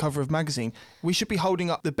value as cover of magazine. We should be holding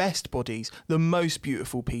up the best bodies, the most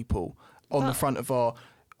beautiful people on the front of our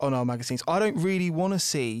magazines. I don't really want to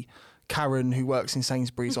see Karen, who works in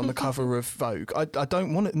Sainsbury's, on the cover of Vogue. I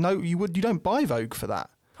don't want to. No, you don't buy Vogue for that.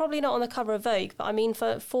 Probably not on the cover of Vogue, but I mean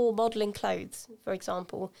for modelling clothes, for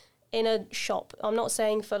example, in a shop. I'm not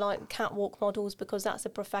saying for like catwalk models, because that's a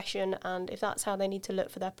profession, and if that's how they need to look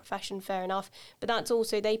for their profession, fair enough. But that's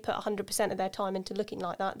also, they put 100% of their time into looking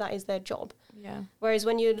like that. That is their job. Yeah. Whereas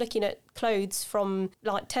when you're looking at clothes from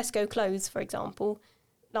like Tesco clothes, for example,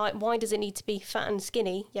 like, why does it need to be fat and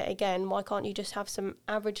skinny yet again? Why can't you just have some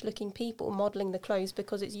average looking people modelling the clothes?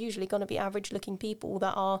 Because it's usually going to be average looking people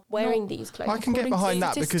that are wearing these clothes. I can get behind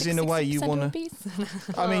that, because in a way you want to...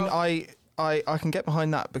 I mean, I can get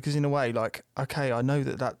behind that, because in a way, like, okay, I know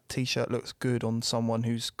that T-shirt looks good on someone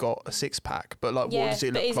who's got a six-pack, but like, what does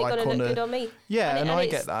it look like on a... Yeah, but is it going to look good on me? Yeah, and I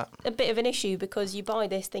get that. A bit of an issue, because you buy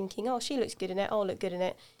this thinking, oh, she looks good in it, I'll look good in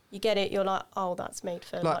it. You get it, you're like, oh, that's made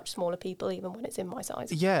for much smaller people, even when it's in my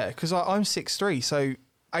size. Yeah, because I'm 6'3", so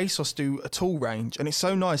ASOS do a tall range, and it's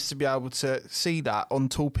so nice to be able to see that on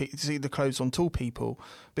see the clothes on tall people,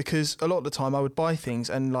 because a lot of the time I would buy things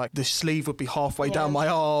and like the sleeve would be halfway down my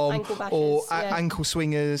arm, ankle bashes, or ankle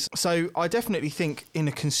swingers. So I definitely think in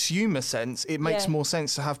a consumer sense it makes more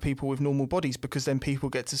sense to have people with normal bodies, because then people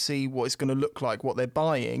get to see what it's going to look like, what they're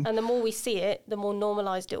buying. And the more we see it, the more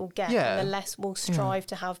normalised it will get, and the less we'll strive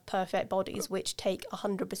to have perfect bodies, which take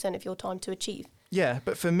 100% of your time to achieve. Yeah,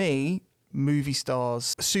 but for me, movie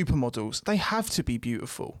stars, supermodels, they have to be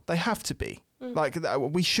beautiful. They have to be. Like,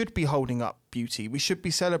 we should be holding up beauty. We should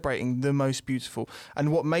be celebrating the most beautiful.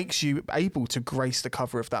 And what makes you able to grace the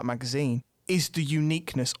cover of that magazine is the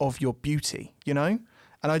uniqueness of your beauty, you know?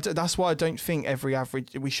 And that's why I don't think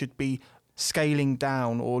we should be scaling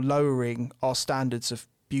down or lowering our standards of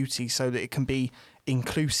beauty so that it can be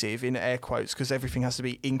inclusive, in air quotes, because everything has to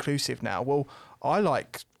be inclusive now. Well, I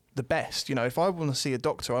like the best, you know. If I want to see a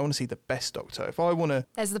doctor, I want to see the best doctor. If I want to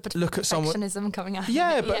look at someone, perfectionism coming out.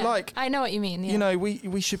 Yeah, but like, I know what you mean. Yeah. You know,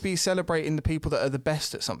 we should be celebrating the people that are the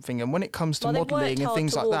best at something. And when it comes to modelling and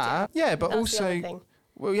things like that, but also,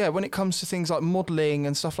 when it comes to things like modelling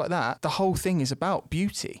and stuff like that, the whole thing is about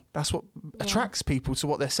beauty. That's what attracts people to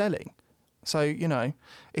what they're selling. So, you know,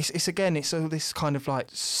 it's all this kind of like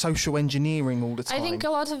social engineering all the time. I think a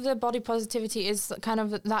lot of the body positivity is kind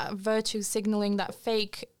of that virtue signaling, that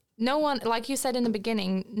fake. No one, like you said in the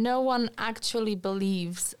beginning, no one actually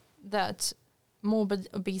believes that morbid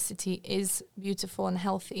obesity is beautiful and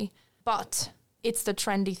healthy, but it's the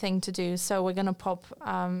trendy thing to do. So we're going to pop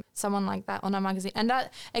someone like that on our magazine. And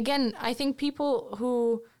that, again, I think people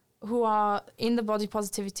who are in the body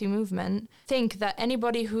positivity movement think that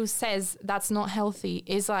anybody who says that's not healthy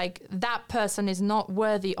is like, that person is not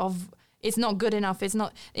worthy of, it's not good enough. It's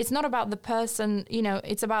not about the person, you know,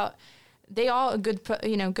 it's about, they are a good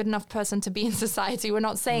enough person to be in society. We're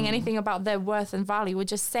not saying anything about their worth and value. We're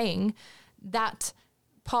just saying that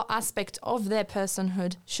part aspect of their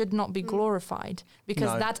personhood should not be glorified,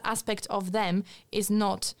 because that aspect of them is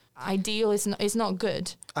not ideal, is not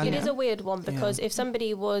good. It is a weird one, because if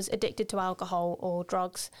somebody was addicted to alcohol or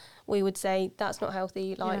drugs, we would say that's not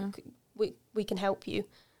healthy, like we can help you.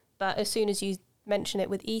 But as soon as you mention it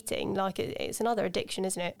with eating, like it's another addiction,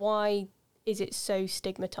 isn't it? Why is it so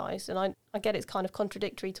stigmatized? And I get it's kind of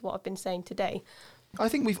contradictory to what I've been saying today. I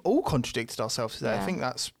think we've all contradicted ourselves today. I think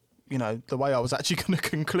that's, you know, the way I was actually going to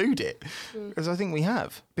conclude it, because I think we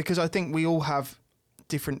have, because I think we all have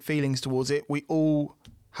different feelings towards it. We all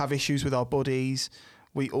have issues with our bodies.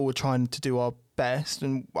 We all are trying to do our best.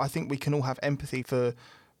 And I think we can all have empathy for,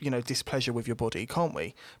 you know, displeasure with your body, can't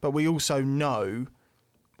we? But we also know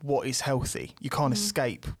what is healthy. You can't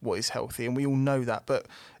escape what is healthy. And we all know that. But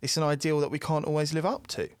it's an ideal that we can't always live up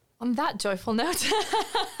to. On that joyful note,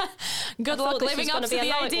 good luck living up to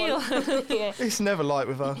the ideal. It's never light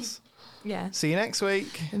with us. Yeah. See you next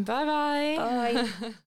week. Bye-bye. Bye.